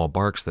small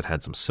barks that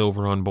had some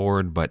silver on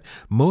board, but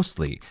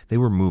mostly they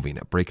were moving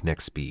at breakneck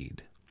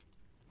speed.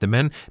 The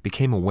men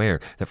became aware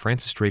that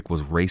Francis Drake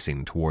was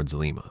racing towards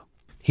Lima.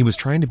 He was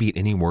trying to beat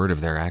any word of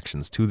their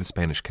actions to the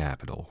Spanish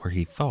capital, where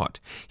he thought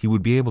he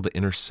would be able to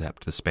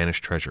intercept the Spanish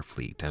treasure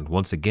fleet and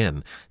once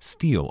again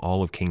steal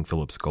all of King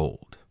Philip's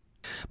gold.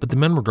 But the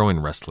men were growing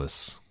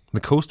restless. The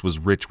coast was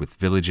rich with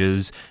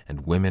villages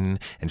and women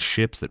and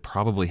ships that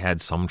probably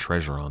had some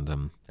treasure on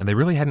them, and they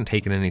really hadn't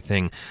taken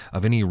anything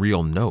of any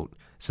real note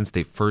since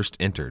they first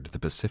entered the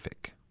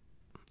Pacific.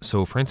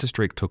 So Francis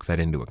Drake took that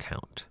into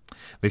account.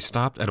 They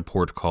stopped at a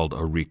port called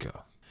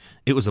Arica.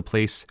 It was a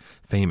place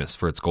famous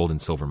for its gold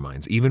and silver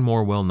mines, even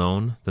more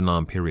well-known than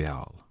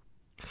L'Imperial.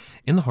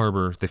 In the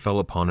harbor, they fell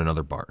upon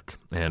another bark,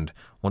 and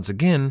once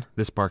again,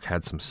 this bark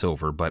had some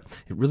silver, but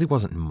it really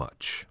wasn't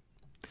much.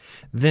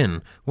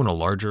 Then, when a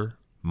larger,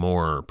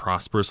 more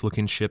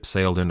prosperous-looking ship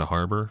sailed into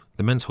harbor,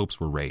 the men's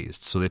hopes were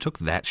raised, so they took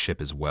that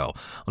ship as well.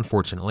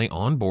 Unfortunately,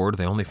 on board,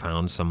 they only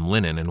found some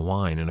linen and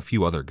wine and a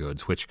few other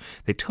goods, which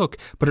they took,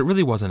 but it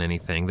really wasn't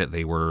anything that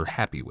they were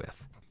happy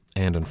with.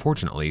 And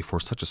unfortunately, for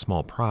such a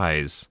small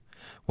prize,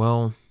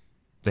 well,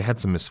 they had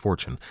some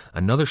misfortune.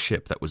 Another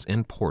ship that was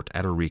in port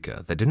at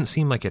Arica that didn't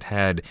seem like it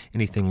had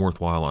anything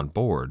worthwhile on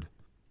board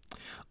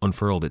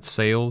unfurled its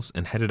sails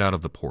and headed out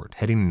of the port,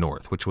 heading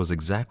north, which was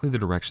exactly the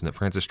direction that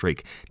Francis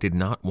Drake did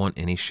not want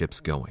any ships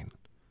going.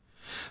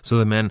 So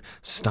the men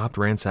stopped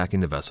ransacking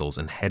the vessels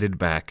and headed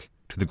back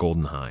to the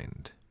Golden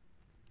Hind.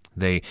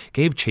 They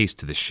gave chase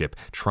to the ship,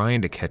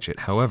 trying to catch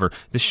it. However,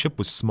 this ship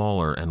was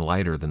smaller and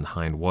lighter than the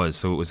Hind was,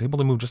 so it was able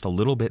to move just a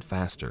little bit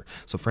faster.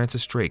 So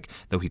Francis Drake,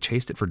 though he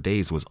chased it for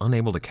days, was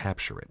unable to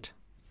capture it.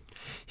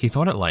 He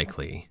thought it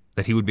likely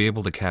that he would be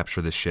able to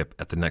capture the ship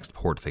at the next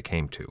port they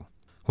came to.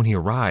 When he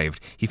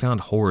arrived, he found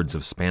hordes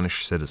of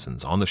Spanish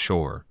citizens on the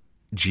shore,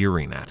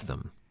 jeering at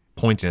them,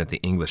 pointing at the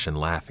English and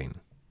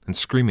laughing, and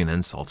screaming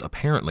insults.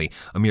 Apparently,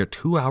 a mere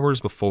 2 hours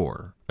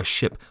before, a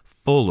ship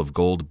full of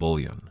gold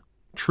bullion,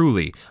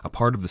 truly a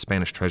part of the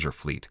Spanish treasure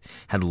fleet,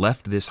 had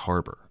left this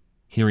harbor,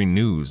 hearing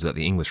news that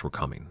the English were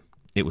coming.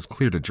 It was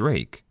clear to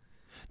Drake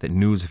that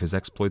news of his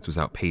exploits was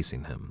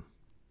outpacing him,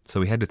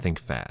 so he had to think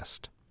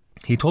fast.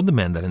 He told the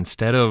men that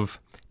instead of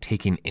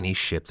taking any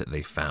ship that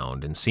they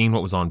found and seeing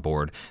what was on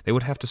board, they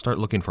would have to start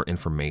looking for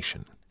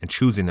information and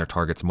choosing their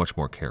targets much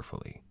more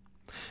carefully.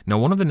 Now,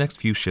 one of the next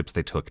few ships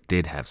they took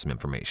did have some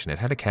information. It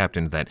had a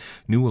captain that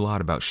knew a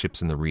lot about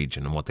ships in the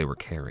region and what they were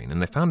carrying,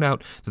 and they found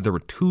out that there were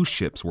 2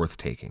 ships worth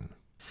taking.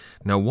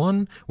 Now,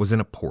 one was in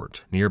a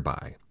port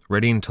nearby,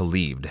 readying to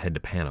leave to head to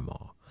Panama.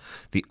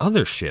 The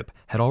other ship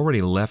had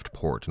already left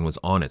port and was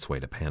on its way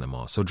to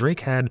Panama, so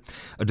Drake had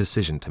a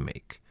decision to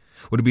make.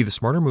 Would it be the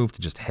smarter move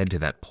to just head to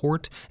that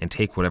port and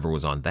take whatever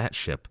was on that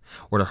ship,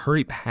 or to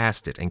hurry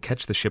past it and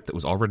catch the ship that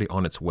was already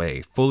on its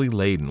way, fully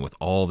laden with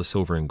all the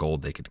silver and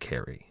gold they could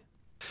carry?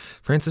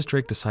 Francis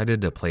Drake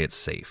decided to play it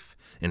safe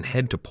and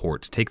head to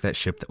port to take that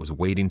ship that was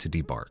waiting to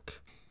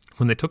debark.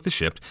 When they took the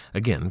ship,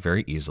 again,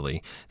 very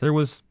easily, there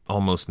was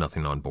almost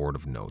nothing on board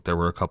of note. There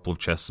were a couple of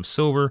chests of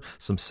silver,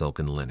 some silk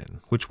and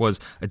linen, which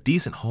was a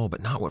decent haul,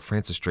 but not what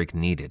Francis Drake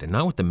needed, and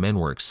not what the men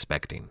were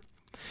expecting.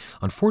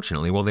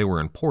 Unfortunately, while they were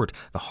in port,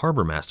 the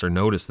harbor master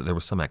noticed that there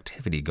was some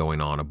activity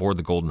going on aboard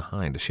the Golden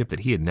Hind, a ship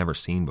that he had never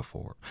seen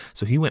before,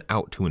 so he went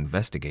out to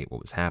investigate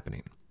what was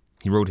happening.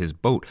 He rowed his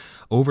boat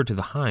over to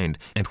the Hind,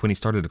 and when he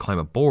started to climb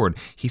aboard,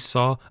 he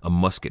saw a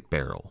musket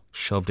barrel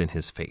shoved in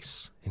his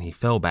face, and he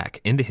fell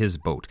back into his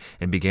boat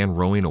and began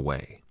rowing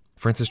away.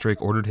 Francis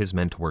Drake ordered his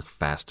men to work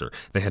faster.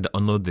 They had to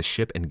unload the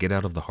ship and get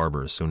out of the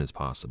harbor as soon as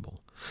possible.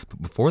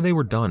 But before they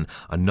were done,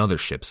 another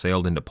ship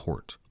sailed into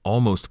port,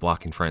 almost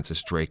blocking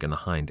Francis Drake and the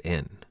Hind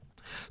in.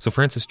 So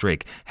Francis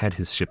Drake had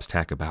his ship's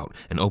tack about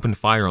and opened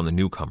fire on the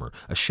newcomer,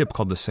 a ship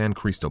called the San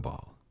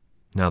Cristobal.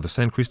 Now, the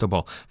San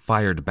Cristobal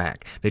fired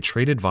back. They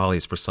traded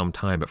volleys for some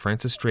time, but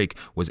Francis Drake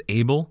was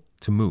able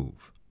to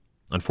move.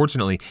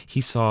 Unfortunately, he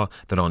saw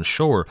that on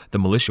shore, the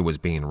militia was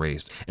being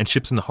raised, and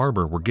ships in the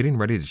harbor were getting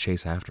ready to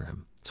chase after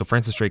him. So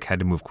Francis Drake had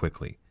to move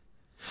quickly.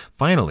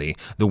 Finally,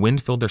 the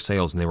wind filled their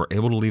sails, and they were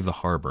able to leave the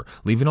harbor,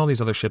 leaving all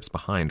these other ships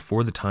behind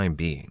for the time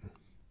being.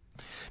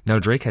 Now,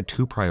 Drake had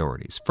 2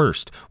 priorities.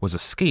 First was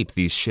escape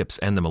these ships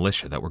and the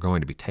militia that were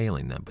going to be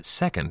tailing them, but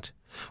second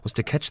was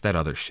to catch that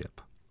other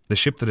ship. The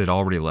ship that had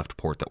already left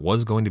port that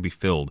was going to be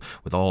filled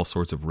with all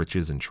sorts of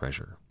riches and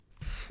treasure.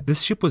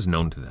 This ship was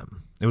known to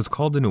them. It was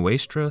called the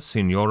Nuestra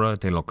Señora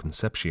de la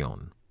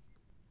Concepción,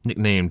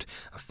 nicknamed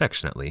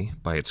affectionately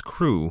by its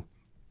crew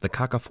the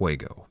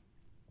Cacafuego.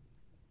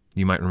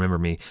 You might remember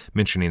me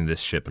mentioning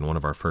this ship in one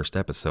of our first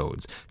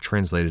episodes.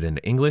 Translated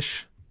into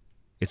English,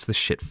 it's the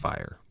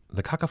Shitfire.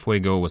 The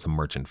Cacafuego was a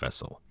merchant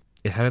vessel.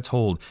 It had its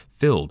hold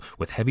filled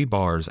with heavy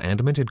bars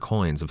and minted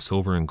coins of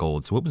silver and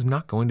gold, so it was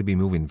not going to be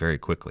moving very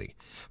quickly.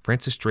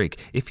 Francis Drake,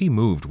 if he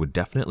moved, would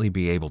definitely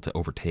be able to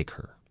overtake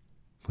her,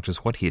 which is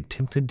what he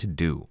attempted to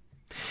do.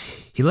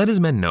 He let his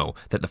men know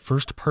that the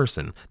first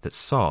person that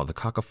saw the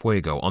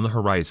Cacafuego on the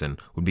horizon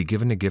would be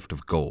given a gift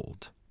of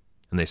gold,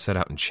 and they set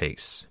out in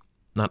chase.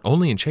 Not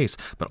only in chase,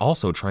 but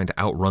also trying to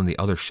outrun the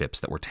other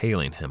ships that were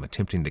tailing him,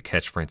 attempting to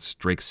catch Francis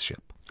Drake's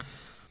ship.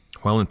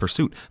 While in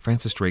pursuit,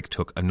 Francis Drake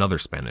took another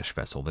Spanish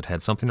vessel that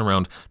had something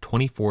around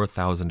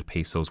 24,000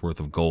 pesos worth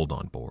of gold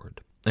on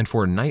board. And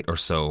for a night or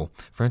so,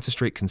 Francis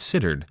Drake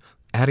considered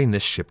adding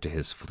this ship to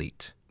his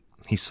fleet.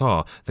 He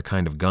saw the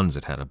kind of guns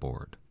it had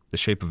aboard, the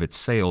shape of its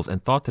sails,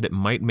 and thought that it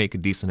might make a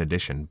decent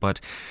addition,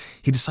 but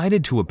he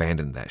decided to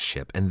abandon that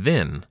ship, and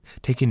then,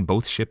 taking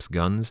both ships'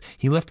 guns,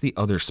 he left the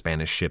other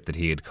Spanish ship that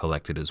he had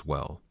collected as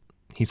well.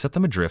 He set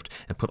them adrift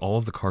and put all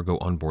of the cargo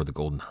on board the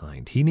Golden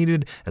Hind. He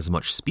needed as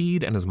much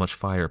speed and as much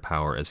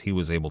firepower as he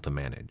was able to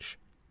manage.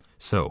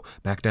 So,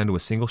 back down to a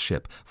single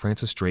ship,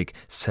 Francis Drake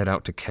set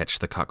out to catch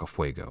the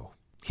Cacafuego.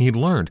 He had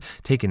learned,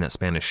 taking that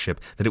Spanish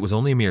ship, that it was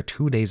only a mere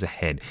 2 days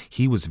ahead.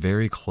 He was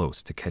very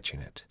close to catching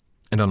it.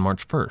 And on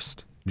March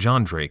 1st,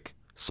 John Drake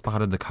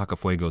spotted the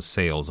Cacafuego's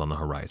sails on the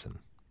horizon.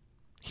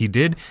 He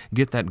did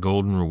get that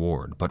golden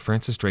reward, but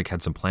Francis Drake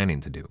had some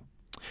planning to do.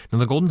 Now,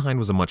 the Golden Hind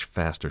was a much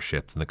faster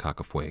ship than the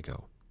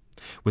Cacafuego.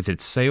 With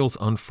its sails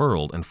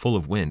unfurled and full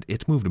of wind,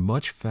 it moved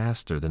much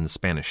faster than the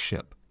Spanish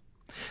ship.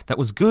 That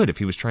was good if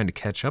he was trying to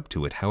catch up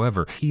to it.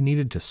 However, he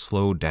needed to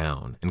slow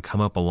down and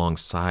come up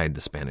alongside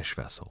the Spanish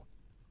vessel.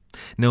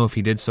 Now, if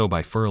he did so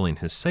by furling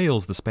his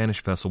sails, the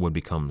Spanish vessel would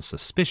become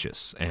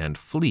suspicious and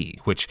flee,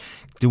 which,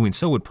 doing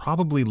so, would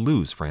probably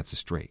lose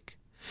Francis Drake.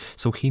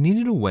 So he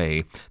needed a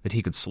way that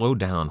he could slow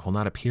down while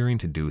not appearing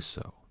to do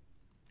so.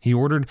 He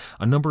ordered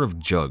a number of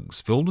jugs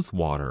filled with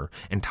water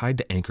and tied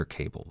to anchor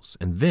cables,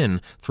 and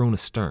then thrown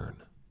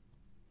astern.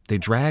 They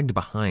dragged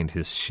behind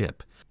his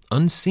ship,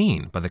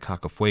 unseen by the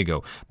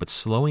Cacafuego, but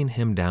slowing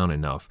him down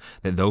enough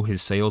that though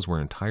his sails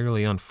were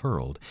entirely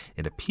unfurled,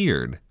 it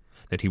appeared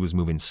that he was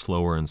moving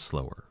slower and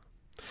slower.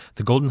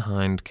 The Golden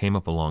Hind came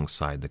up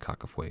alongside the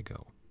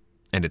Cacafuego,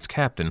 and its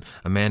captain,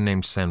 a man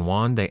named San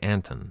Juan de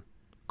Anton,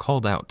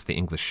 called out to the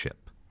English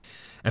ship.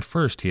 At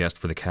first he asked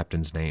for the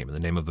captain's name and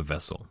the name of the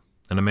vessel,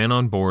 and a man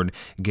on board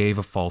gave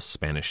a false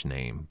Spanish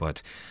name,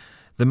 but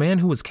the man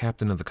who was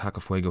captain of the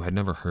Cacafuego had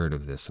never heard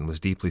of this and was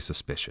deeply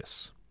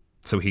suspicious.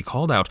 So he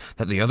called out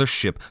that the other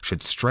ship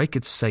should strike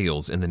its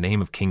sails in the name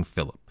of King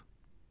Philip.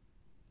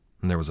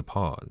 And there was a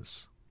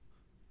pause.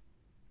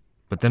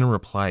 But then a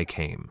reply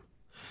came.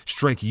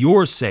 "Strike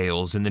your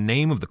sails in the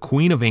name of the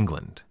Queen of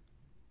England."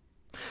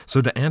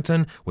 So de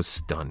Anton was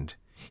stunned.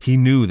 He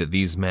knew that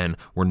these men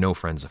were no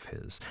friends of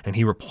his, and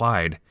he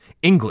replied,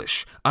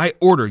 "English, I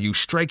order you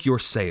strike your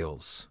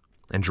sails."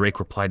 And Drake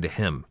replied to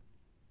him,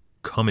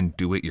 "Come and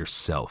do it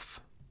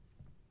yourself."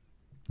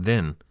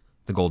 Then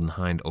the Golden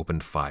Hind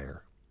opened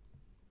fire.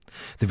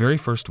 The very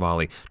first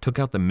volley took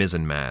out the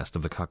mizzen mast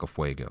of the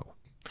Cacafuego.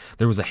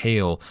 There was a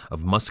hail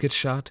of musket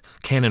shot,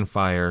 cannon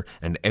fire,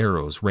 and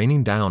arrows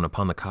raining down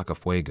upon the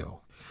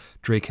Cacafuego.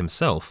 Drake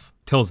himself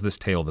tells this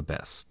tale the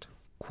best.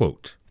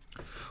 Quote,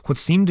 "What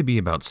seemed to be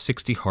about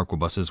 60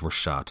 harquebuses were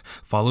shot,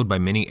 followed by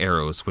many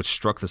arrows which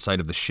struck the side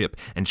of the ship,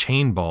 and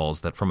chain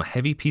balls that from a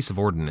heavy piece of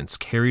ordnance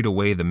carried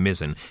away the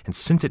mizzen and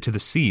sent it to the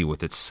sea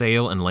with its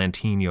sail and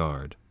lateen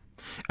yard.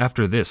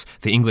 After this,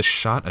 the English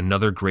shot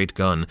another great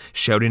gun,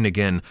 shouting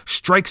again,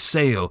 'Strike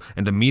sail!'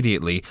 and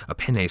immediately a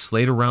pinnace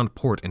laid around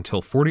port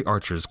until 40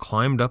 archers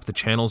climbed up the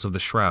channels of the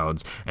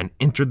shrouds and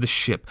entered the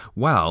ship,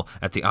 while,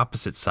 at the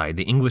opposite side,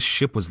 the English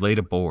ship was laid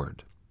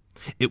aboard.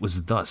 It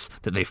was thus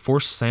that they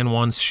forced San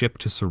Juan's ship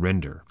to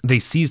surrender. They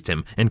seized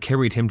him and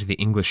carried him to the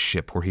English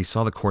ship, where he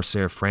saw the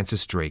corsair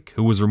Francis Drake,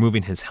 who was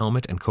removing his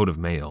helmet and coat of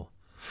mail.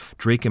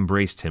 Drake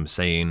embraced him,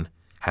 saying,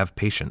 'Have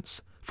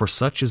patience, for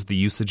such is the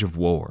usage of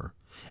war,'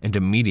 and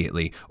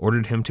immediately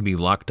ordered him to be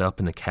locked up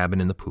in the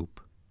cabin in the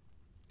poop."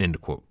 End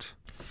quote.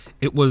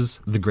 It was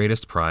the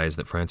greatest prize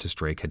that Francis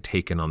Drake had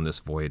taken on this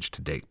voyage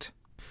to date.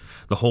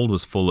 The hold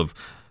was full of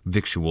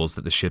victuals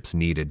that the ships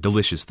needed,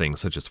 delicious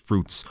things such as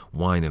fruits,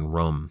 wine, and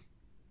rum.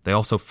 They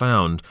also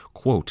found,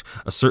 quote,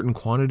 "a certain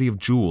quantity of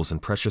jewels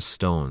and precious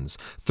stones,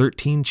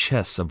 13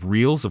 chests of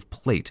reels of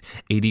plate,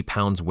 80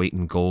 pounds weight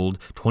in gold,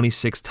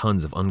 26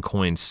 tons of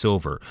uncoined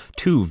silver,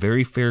 2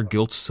 very fair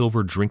gilt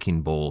silver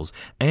drinking bowls,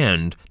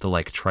 and the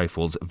like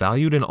trifles,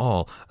 valued in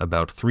all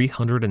about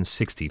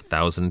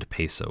 360,000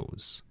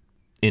 pesos.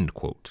 End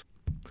quote.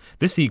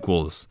 This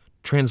equals,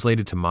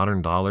 translated to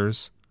modern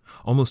dollars,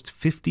 almost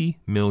 $50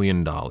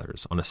 million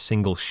on a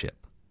single ship.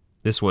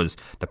 This was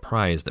the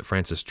prize that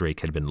Francis Drake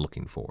had been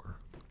looking for.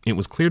 It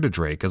was clear to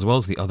Drake, as well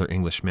as the other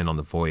Englishmen on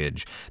the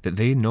voyage, that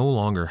they no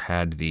longer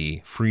had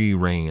the free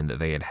rein that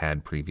they had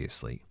had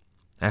previously.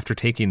 After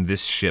taking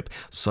this ship,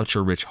 such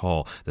a rich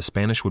haul, the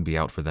Spanish would be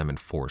out for them in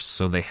force,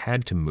 so they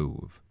had to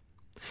move.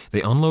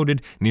 They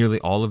unloaded nearly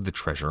all of the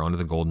treasure onto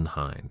the Golden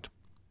Hind,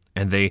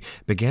 and they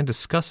began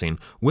discussing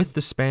with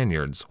the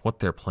Spaniards what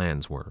their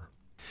plans were.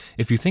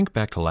 If you think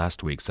back to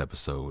last week's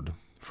episode,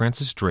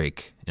 Francis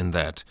Drake, in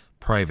that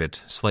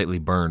private, slightly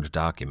burned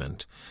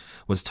document,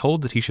 was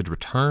told that he should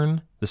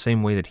return the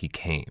same way that he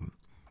came.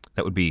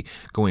 That would be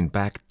going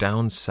back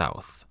down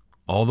south,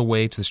 all the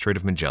way to the Strait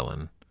of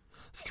Magellan,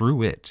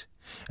 through it,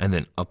 and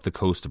then up the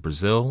coast of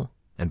Brazil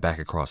and back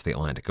across the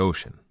Atlantic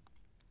Ocean.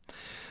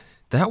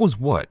 That was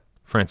what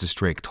Francis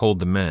Drake told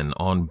the men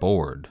on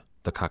board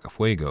the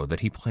Cacafuego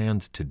that he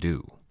planned to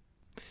do.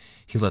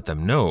 He let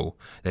them know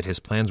that his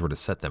plans were to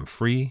set them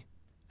free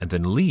and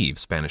then leave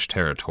Spanish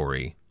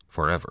territory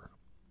forever.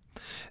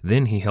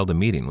 Then he held a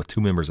meeting with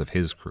 2 members of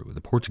his crew, the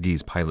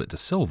Portuguese pilot De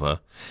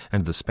Silva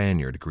and the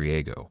Spaniard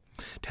Griego,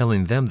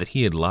 telling them that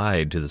he had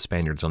lied to the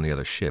Spaniards on the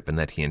other ship and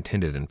that he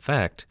intended, in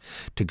fact,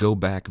 to go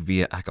back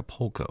via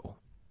Acapulco.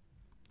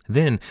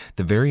 Then,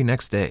 the very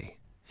next day,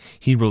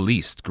 he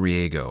released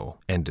Griego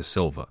and De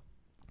Silva.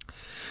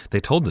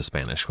 They told the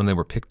Spanish when they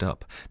were picked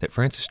up that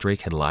Francis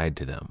Drake had lied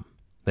to them,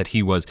 that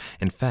he was,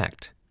 in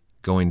fact,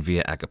 going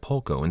via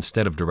Acapulco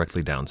instead of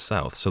directly down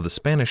south, so the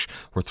Spanish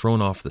were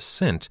thrown off the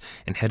scent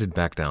and headed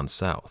back down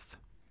south.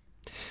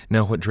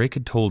 Now, what Drake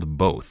had told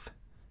both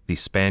the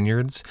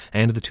Spaniards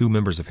and the 2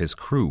 members of his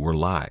crew were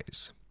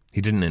lies. He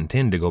didn't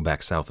intend to go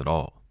back south at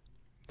all.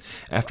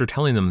 After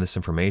telling them this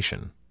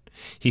information,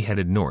 he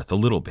headed north a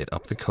little bit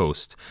up the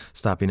coast,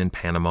 stopping in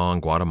Panama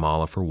and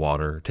Guatemala for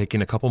water,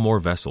 taking a couple more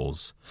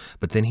vessels,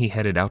 but then he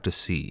headed out to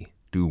sea,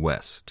 due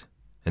west,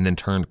 and then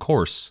turned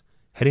course,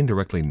 heading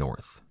directly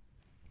north.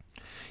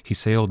 He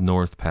sailed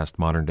north past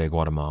modern-day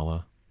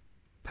Guatemala,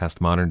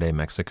 past modern-day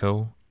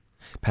Mexico,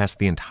 past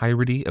the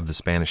entirety of the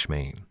Spanish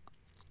Main.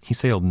 He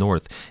sailed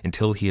north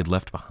until he had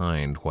left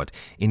behind what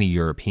any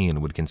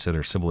European would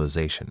consider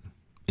civilization,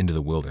 into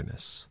the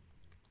wilderness.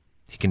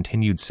 He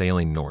continued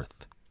sailing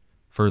north,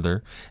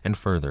 further and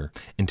further,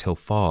 until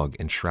fog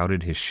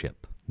enshrouded his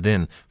ship.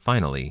 Then,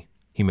 finally,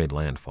 he made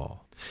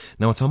landfall.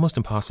 Now, it's almost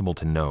impossible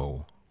to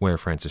know where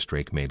Francis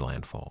Drake made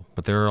landfall,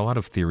 but there are a lot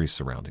of theories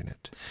surrounding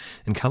it.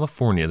 In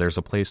California, there's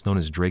a place known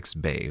as Drake's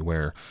Bay,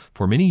 where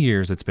for many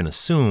years it's been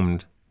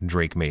assumed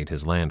Drake made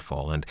his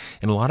landfall, and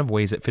in a lot of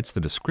ways it fits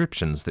the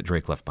descriptions that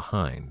Drake left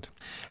behind.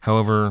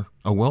 However,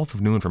 a wealth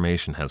of new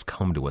information has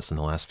come to us in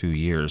the last few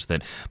years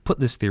that put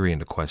this theory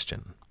into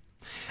question.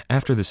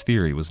 After this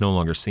theory was no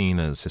longer seen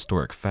as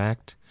historic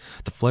fact,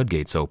 the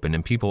floodgates opened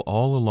and people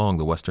all along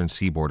the western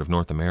seaboard of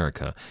North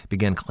America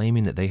began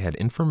claiming that they had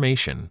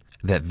information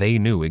that they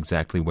knew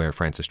exactly where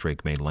Francis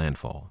Drake made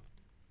landfall.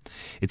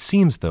 It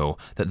seems, though,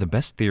 that the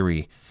best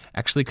theory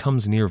actually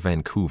comes near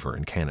Vancouver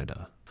in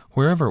Canada.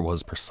 Wherever it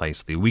was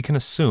precisely, we can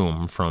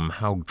assume from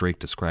how Drake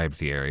described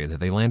the area that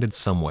they landed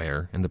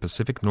somewhere in the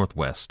Pacific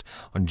Northwest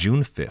on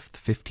June 5th,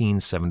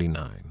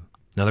 1579.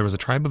 Now, there was a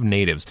tribe of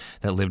natives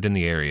that lived in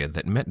the area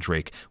that met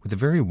Drake with a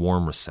very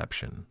warm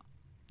reception.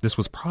 This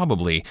was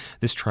probably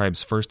this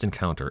tribe's first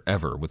encounter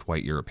ever with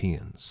white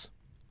Europeans.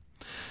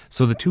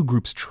 So the two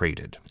groups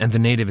traded, and the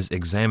natives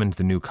examined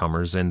the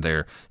newcomers and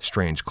their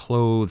strange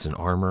clothes and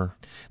armor.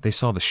 They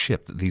saw the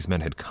ship that these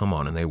men had come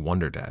on, and they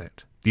wondered at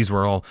it. These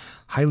were all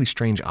highly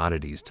strange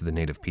oddities to the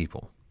native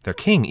people. Their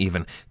king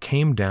even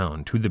came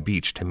down to the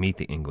beach to meet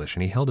the English,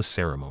 and he held a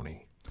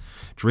ceremony.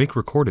 Drake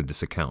recorded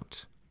this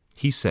account.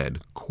 He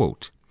said,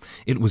 quote,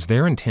 "It was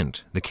their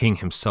intent, the king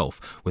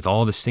himself, with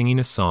all the singing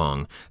a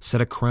song, set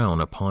a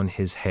crown upon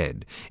his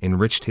head,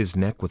 enriched his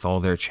neck with all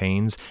their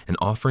chains, and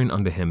offering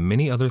unto him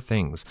many other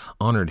things,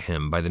 honored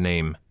him by the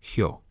name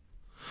Hyo.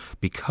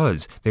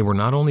 Because they were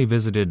not only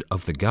visited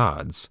of the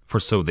gods, for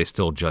so they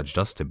still judged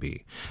us to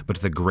be, but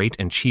the great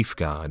and chief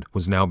God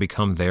was now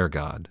become their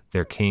God,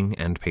 their king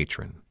and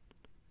patron."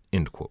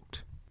 End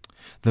quote.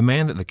 The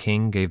man that the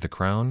king gave the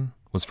crown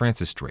was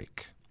Francis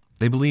Drake.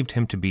 They believed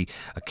him to be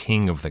a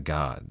king of the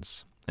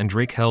gods. And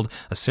Drake held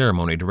a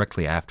ceremony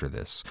directly after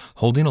this,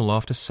 holding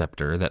aloft a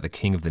scepter that the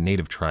king of the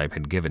native tribe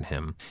had given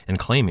him, and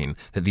claiming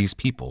that these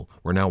people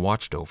were now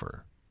watched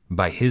over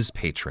by his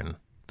patron,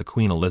 the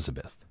Queen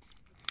Elizabeth.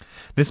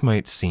 This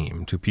might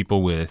seem to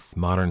people with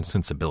modern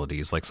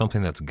sensibilities like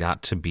something that's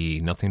got to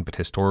be nothing but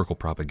historical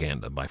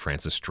propaganda by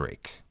Francis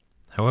Drake.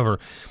 However,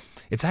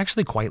 it's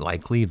actually quite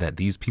likely that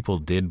these people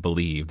did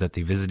believe that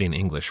the visiting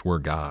English were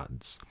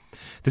gods.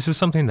 This is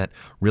something that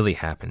really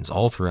happens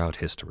all throughout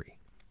history.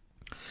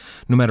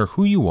 No matter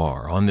who you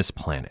are on this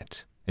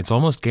planet, it's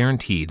almost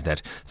guaranteed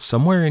that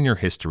somewhere in your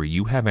history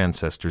you have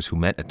ancestors who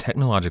met a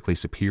technologically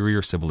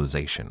superior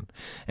civilization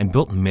and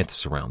built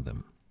myths around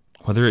them.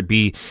 Whether it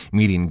be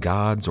meeting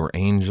gods or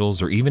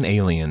angels or even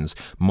aliens,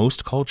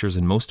 most cultures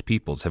and most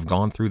peoples have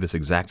gone through this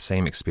exact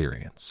same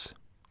experience.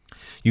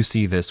 You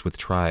see this with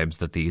tribes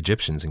that the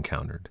Egyptians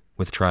encountered,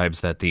 with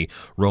tribes that the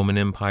Roman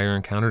Empire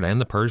encountered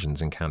and the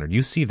Persians encountered.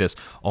 You see this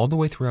all the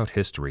way throughout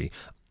history,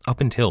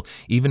 up until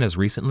even as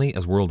recently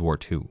as World War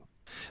II.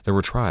 There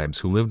were tribes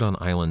who lived on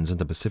islands in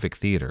the Pacific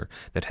Theater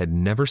that had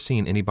never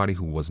seen anybody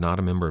who was not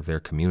a member of their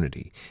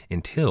community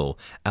until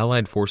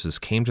Allied forces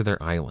came to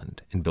their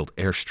island and built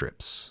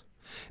airstrips.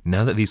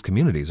 Now that these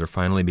communities are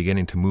finally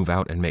beginning to move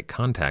out and make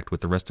contact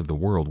with the rest of the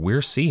world,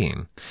 we're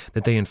seeing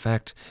that they in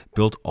fact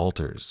built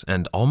altars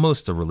and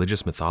almost a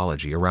religious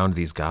mythology around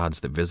these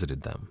gods that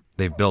visited them.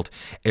 They've built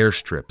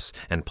airstrips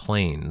and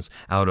planes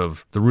out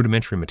of the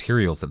rudimentary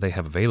materials that they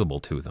have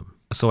available to them.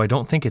 So I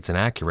don't think it's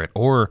inaccurate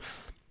or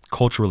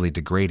culturally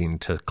degrading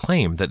to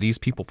claim that these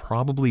people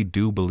probably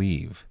do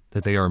believe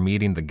that they are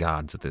meeting the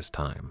gods at this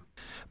time.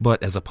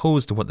 But as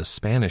opposed to what the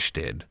Spanish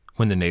did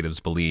when the natives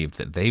believed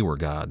that they were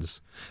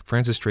gods,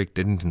 Francis Drake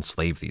didn't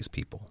enslave these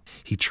people.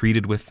 He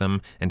treated with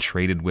them and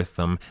traded with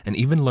them and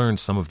even learned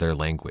some of their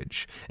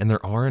language. And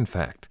there are, in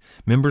fact,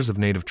 members of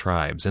native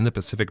tribes in the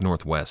Pacific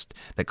Northwest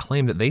that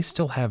claim that they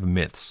still have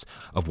myths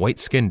of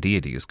white-skinned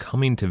deities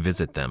coming to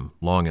visit them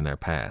long in their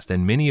past.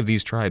 And many of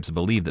these tribes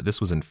believe that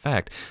this was, in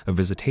fact, a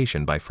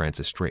visitation by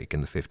Francis Drake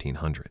in the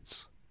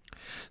 1500s.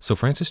 So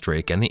Francis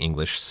Drake and the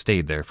English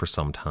stayed there for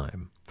some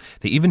time.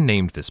 They even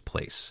named this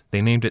place.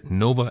 They named it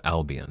Nova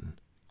Albion,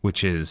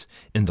 which is,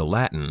 in the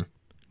Latin,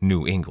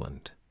 New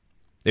England.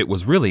 It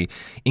was really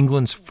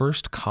England's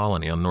first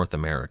colony on North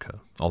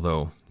America,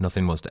 although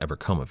nothing was to ever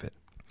come of it.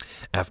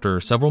 After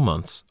several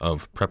months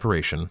of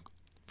preparation,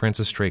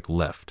 Francis Drake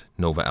left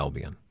Nova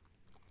Albion.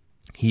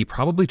 He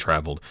probably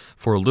traveled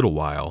for a little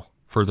while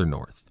further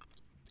north.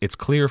 It's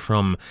clear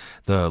from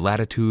the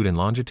latitude and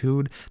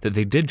longitude that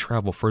they did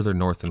travel further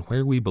north than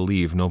where we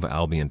believe Nova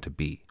Albion to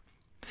be.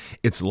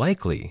 It's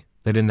likely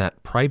that in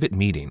that private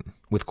meeting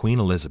with Queen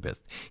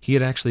Elizabeth, he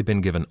had actually been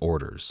given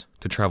orders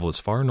to travel as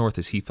far north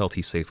as he felt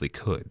he safely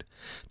could,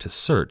 to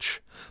search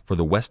for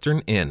the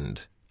western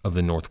end of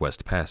the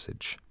Northwest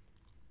Passage.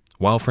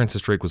 While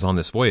Francis Drake was on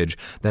this voyage,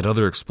 that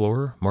other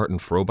explorer, Martin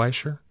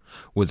Frobisher,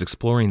 was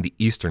exploring the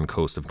eastern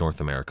coast of North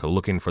America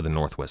looking for the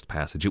Northwest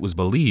Passage. It was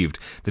believed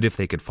that if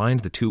they could find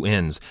the two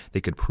ends, they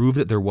could prove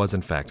that there was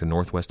in fact a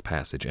Northwest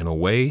Passage and a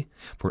way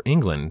for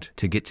England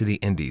to get to the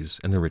Indies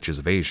and the riches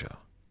of Asia.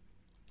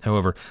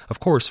 However, of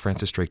course,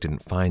 Francis Drake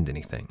didn't find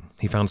anything.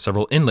 He found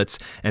several inlets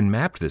and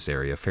mapped this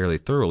area fairly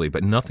thoroughly,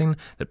 but nothing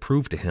that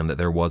proved to him that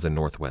there was a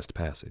Northwest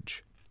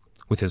Passage.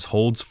 With his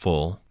holds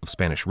full of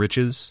Spanish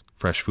riches,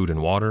 fresh food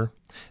and water,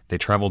 they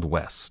traveled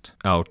west,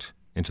 out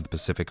into the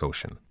Pacific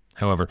Ocean.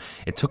 However,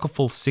 it took a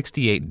full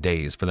 68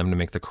 days for them to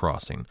make the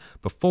crossing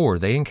before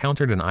they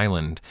encountered an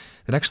island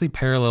that actually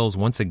parallels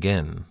once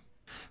again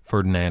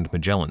Ferdinand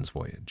Magellan's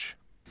voyage.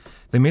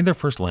 They made their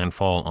first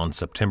landfall on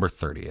September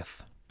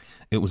 30th.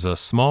 It was a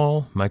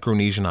small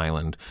Micronesian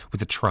island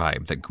with a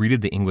tribe that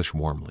greeted the English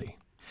warmly.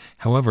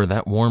 However,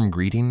 that warm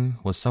greeting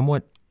was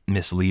somewhat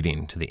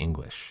misleading to the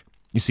English.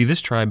 You see,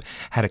 this tribe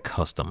had a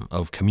custom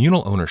of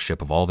communal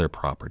ownership of all their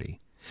property.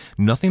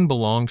 Nothing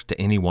belonged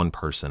to any one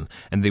person,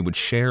 and they would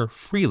share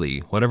freely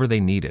whatever they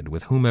needed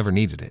with whomever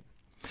needed it.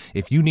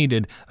 If you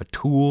needed a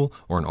tool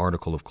or an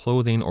article of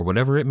clothing or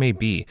whatever it may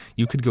be,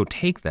 you could go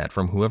take that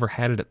from whoever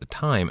had it at the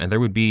time, and there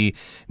would be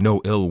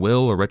no ill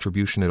will or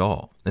retribution at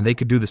all. And they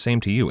could do the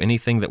same to you.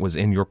 Anything that was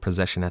in your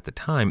possession at the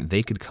time,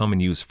 they could come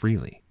and use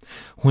freely.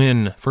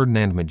 When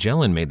Ferdinand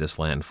Magellan made this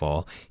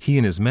landfall, he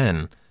and his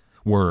men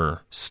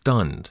were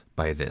stunned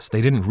by this.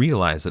 They didn't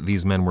realize that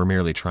these men were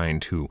merely trying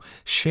to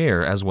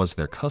share, as was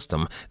their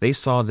custom. They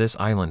saw this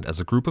island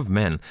as a group of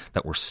men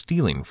that were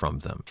stealing from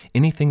them.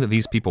 Anything that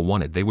these people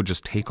wanted, they would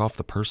just take off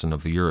the person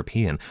of the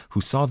European,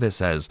 who saw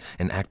this as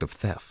an act of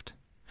theft.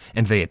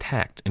 And they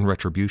attacked in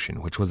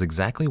retribution, which was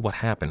exactly what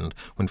happened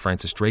when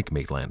Francis Drake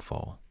made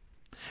landfall.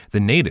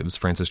 The natives,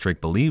 Francis Drake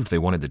believed they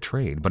wanted to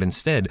trade, but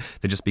instead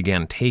they just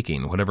began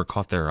taking whatever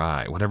caught their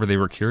eye, whatever they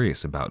were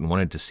curious about and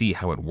wanted to see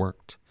how it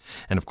worked.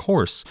 And of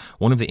course,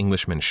 one of the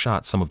Englishmen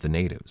shot some of the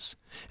natives,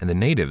 and the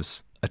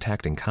natives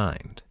attacked in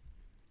kind.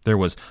 There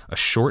was a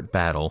short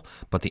battle,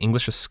 but the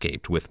English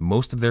escaped with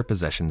most of their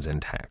possessions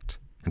intact,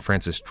 and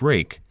Francis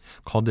Drake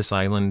called this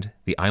island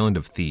the Island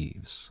of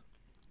Thieves.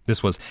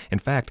 This was, in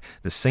fact,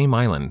 the same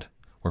island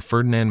where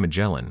Ferdinand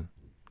Magellan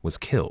was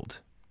killed.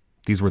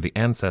 These were the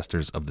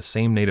ancestors of the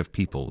same native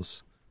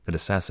peoples that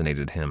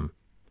assassinated him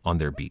on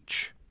their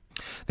beach.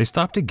 They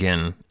stopped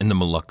again in the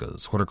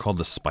Moluccas, what are called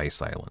the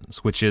Spice Islands,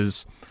 which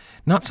is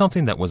not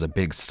something that was a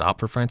big stop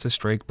for Francis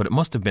Drake, but it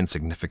must have been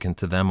significant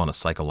to them on a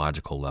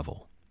psychological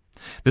level.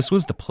 This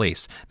was the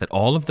place that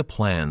all of the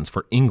plans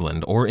for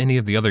England or any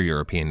of the other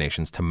European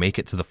nations to make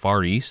it to the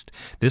Far East,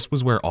 this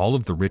was where all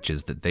of the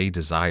riches that they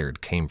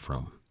desired came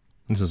from.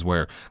 This is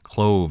where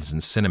cloves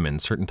and cinnamon,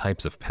 certain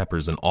types of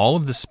peppers, and all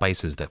of the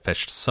spices that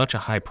fetched such a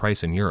high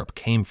price in Europe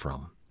came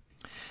from.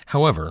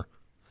 However,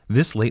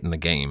 this late in the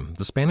game,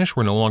 the Spanish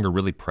were no longer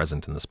really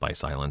present in the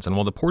Spice Islands, and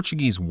while the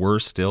Portuguese were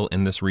still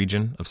in this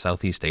region of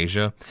Southeast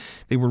Asia,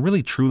 they were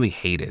really truly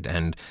hated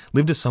and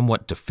lived a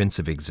somewhat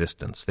defensive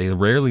existence. They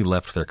rarely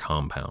left their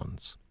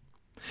compounds.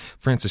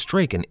 Francis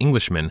Drake, an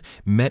Englishman,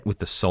 met with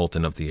the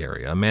Sultan of the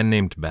area, a man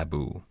named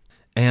Babou,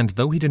 and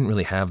though he didn't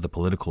really have the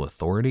political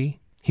authority,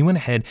 he went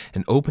ahead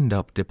and opened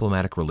up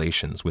diplomatic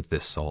relations with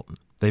this Sultan.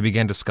 They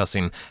began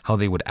discussing how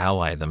they would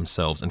ally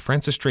themselves, and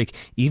Francis Drake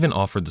even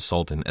offered the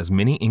Sultan as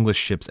many English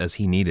ships as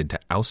he needed to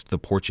oust the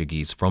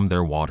Portuguese from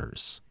their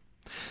waters.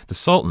 The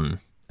Sultan,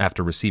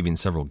 after receiving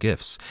several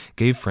gifts,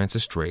 gave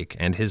Francis Drake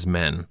and his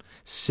men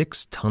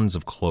 6 tons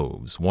of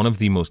cloves, one of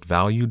the most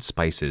valued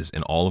spices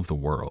in all of the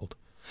world.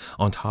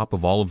 On top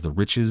of all of the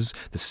riches,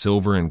 the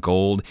silver and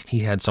gold,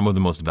 he had some of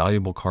the most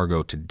valuable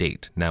cargo to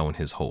date now in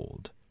his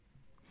hold.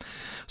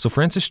 So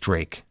Francis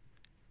Drake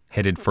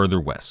headed further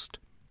west,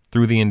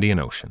 through the Indian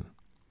Ocean.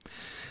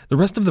 The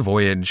rest of the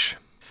voyage,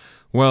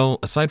 well,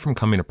 aside from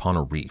coming upon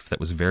a reef that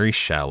was very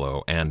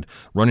shallow and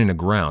running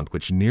aground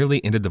which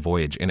nearly ended the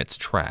voyage in its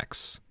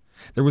tracks,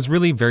 there was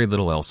really very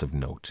little else of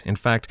note. In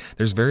fact,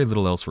 there's very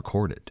little else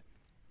recorded.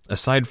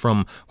 Aside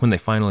from when they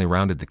finally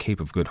rounded the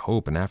Cape of Good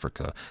Hope in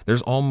Africa,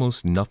 there's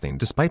almost nothing,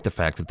 despite the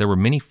fact that there were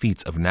many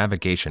feats of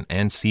navigation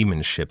and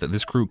seamanship that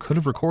this crew could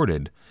have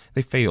recorded,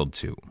 they failed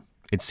to.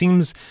 It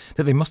seems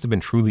that they must have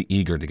been truly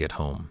eager to get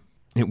home.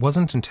 It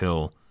wasn't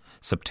until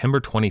September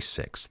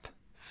 26th,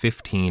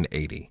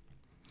 1580,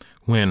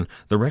 when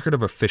the record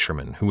of a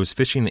fisherman who was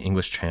fishing the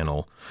English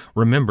Channel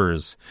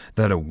remembers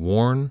that a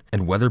worn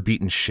and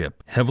weather-beaten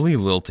ship, heavily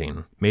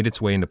lilting, made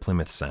its way into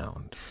Plymouth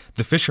Sound.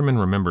 The fisherman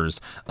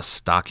remembers a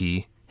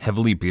stocky,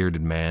 heavily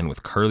bearded man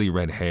with curly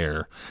red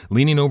hair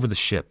leaning over the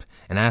ship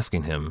and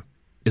asking him,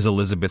 "Is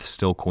Elizabeth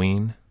still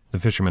queen?" The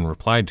fisherman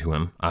replied to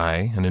him,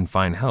 "Aye, and in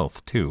fine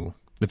health, too."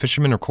 The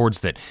fisherman records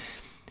that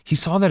he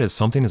saw that as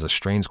something as a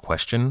strange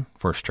question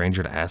for a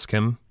stranger to ask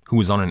him, who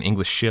was on an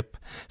English ship,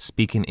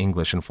 speaking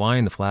English and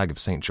flying the flag of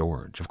St.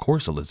 George. Of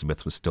course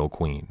Elizabeth was still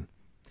queen.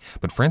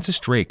 But Francis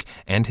Drake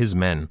and his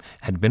men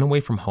had been away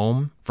from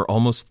home for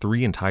almost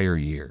 3 entire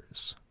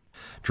years.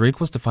 Drake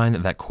was to find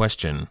that that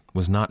question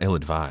was not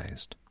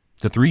ill-advised.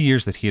 The 3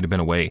 years that he had been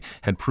away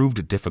had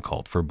proved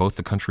difficult for both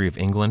the country of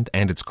England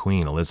and its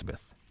queen,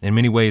 Elizabeth. In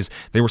many ways,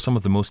 they were some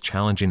of the most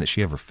challenging that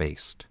she ever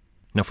faced.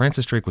 Now,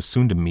 Francis Drake was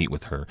soon to meet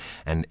with her,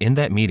 and in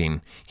that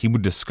meeting, he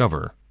would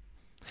discover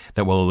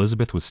that while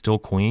Elizabeth was still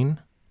queen,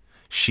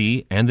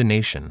 she and the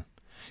nation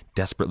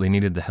desperately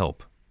needed the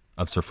help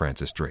of Sir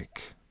Francis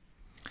Drake.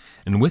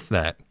 And with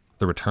that,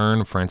 the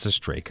return of Francis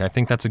Drake, I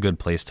think that's a good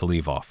place to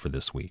leave off for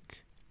this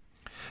week.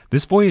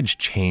 This voyage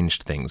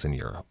changed things in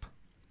Europe.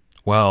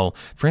 While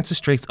Francis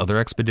Drake's other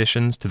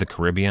expeditions to the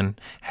Caribbean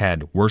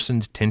had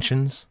worsened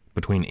tensions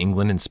between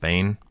England and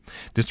Spain,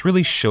 this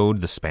really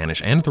showed the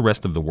Spanish and the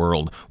rest of the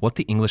world what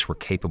the English were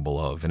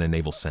capable of in a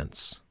naval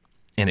sense.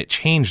 And it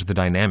changed the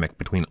dynamic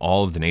between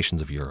all of the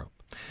nations of Europe.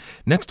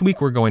 Next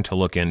week, we're going to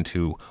look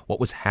into what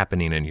was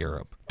happening in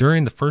Europe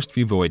during the first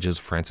few voyages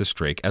of Francis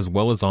Drake, as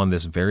well as on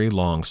this very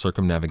long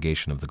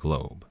circumnavigation of the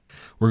globe.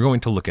 We're going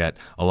to look at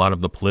a lot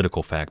of the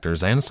political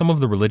factors and some of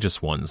the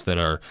religious ones that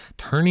are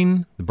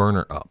turning the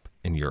burner up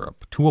in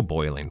Europe to a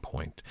boiling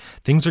point.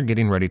 Things are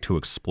getting ready to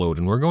explode,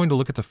 and we're going to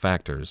look at the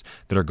factors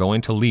that are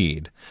going to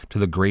lead to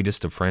the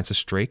greatest of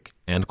Francis Drake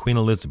and Queen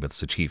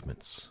Elizabeth's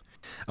achievements.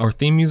 Our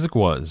theme music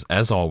was,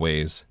 as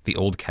always, The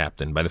Old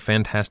Captain by the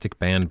fantastic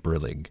band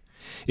Brillig.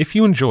 If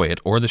you enjoy it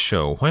or the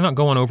show, why not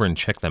go on over and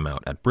check them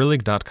out at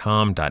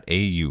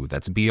brillig.com.au.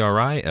 That's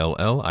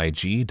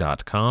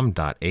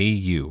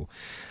BRILLIG.com.au.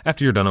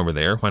 After you're done over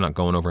there, why not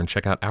go on over and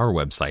check out our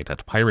website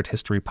at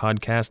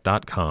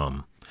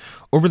piratehistorypodcast.com.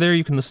 Over there,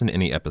 you can listen to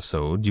any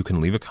episode, you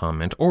can leave a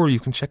comment, or you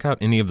can check out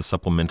any of the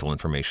supplemental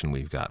information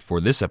we've got. For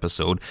this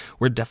episode,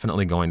 we're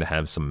definitely going to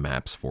have some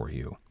maps for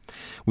you.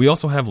 We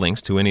also have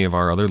links to any of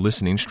our other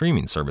listening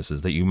streaming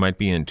services that you might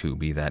be into,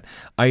 be that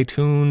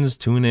iTunes,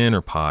 TuneIn,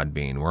 or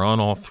Podbean. We're on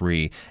all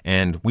three,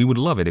 and we would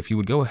love it if you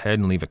would go ahead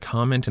and leave a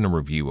comment and a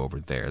review over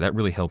there. That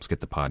really helps get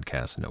the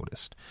podcast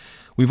noticed.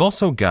 We've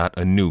also got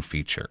a new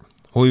feature.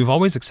 Well, we've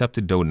always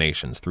accepted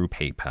donations through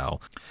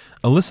PayPal.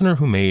 A listener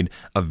who made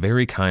a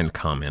very kind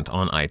comment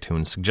on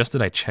iTunes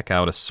suggested I check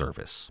out a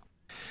service.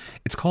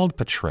 It's called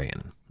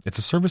Patreon. It's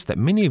a service that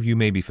many of you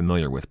may be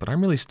familiar with, but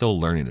I'm really still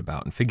learning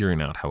about and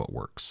figuring out how it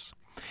works.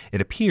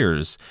 It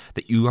appears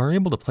that you are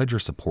able to pledge your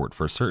support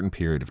for a certain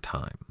period of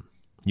time.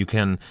 You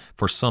can,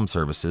 for some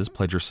services,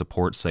 pledge your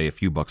support, say a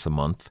few bucks a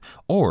month,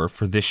 or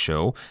for this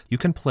show, you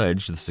can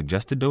pledge the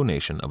suggested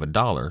donation of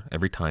 $1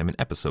 every time an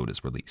episode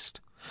is released.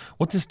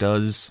 What this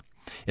does,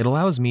 it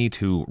allows me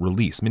to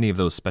release many of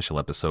those special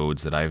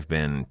episodes that I've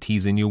been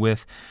teasing you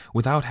with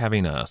without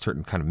having a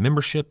certain kind of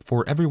membership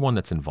for everyone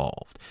that's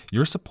involved.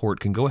 Your support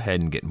can go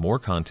ahead and get more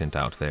content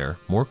out there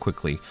more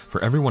quickly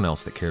for everyone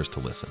else that cares to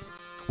listen.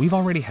 We've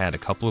already had a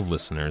couple of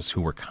listeners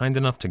who were kind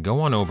enough to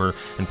go on over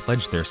and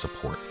pledge their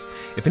support.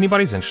 If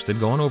anybody's interested,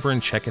 go on over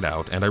and check it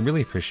out, and I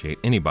really appreciate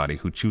anybody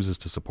who chooses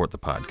to support the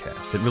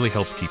podcast. It really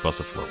helps keep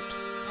us afloat.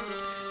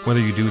 Whether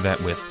you do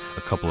that with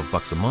a couple of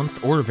bucks a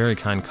month, or a very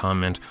kind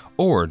comment,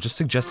 or just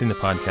suggesting the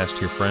podcast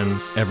to your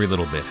friends, every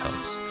little bit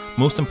helps.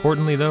 Most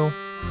importantly, though,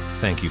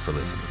 thank you for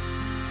listening.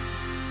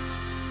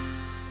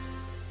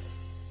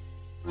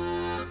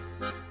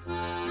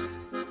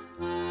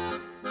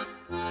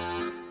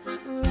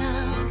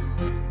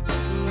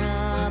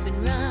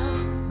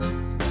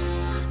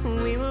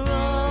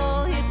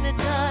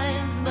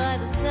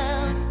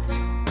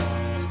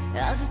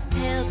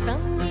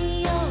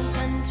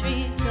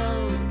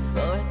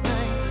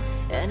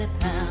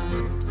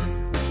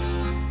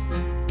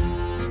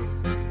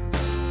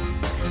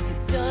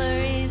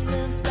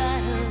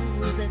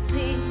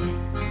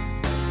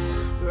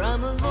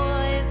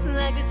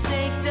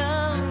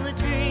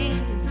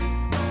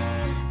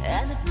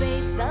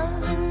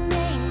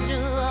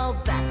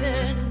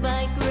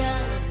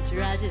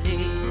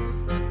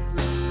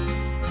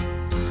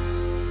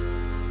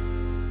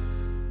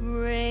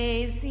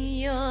 Raise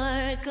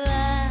your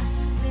glass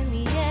in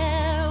the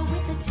air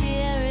with a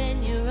tear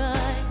in your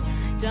eye.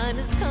 Time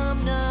has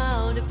come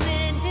now to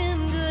bid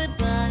him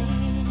goodbye.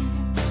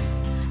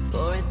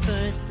 For at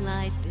first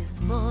light this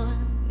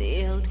morn,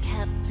 the old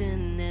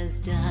captain has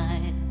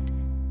died.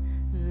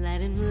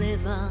 Let him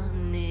live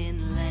on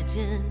in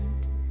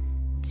legend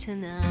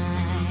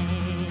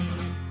tonight.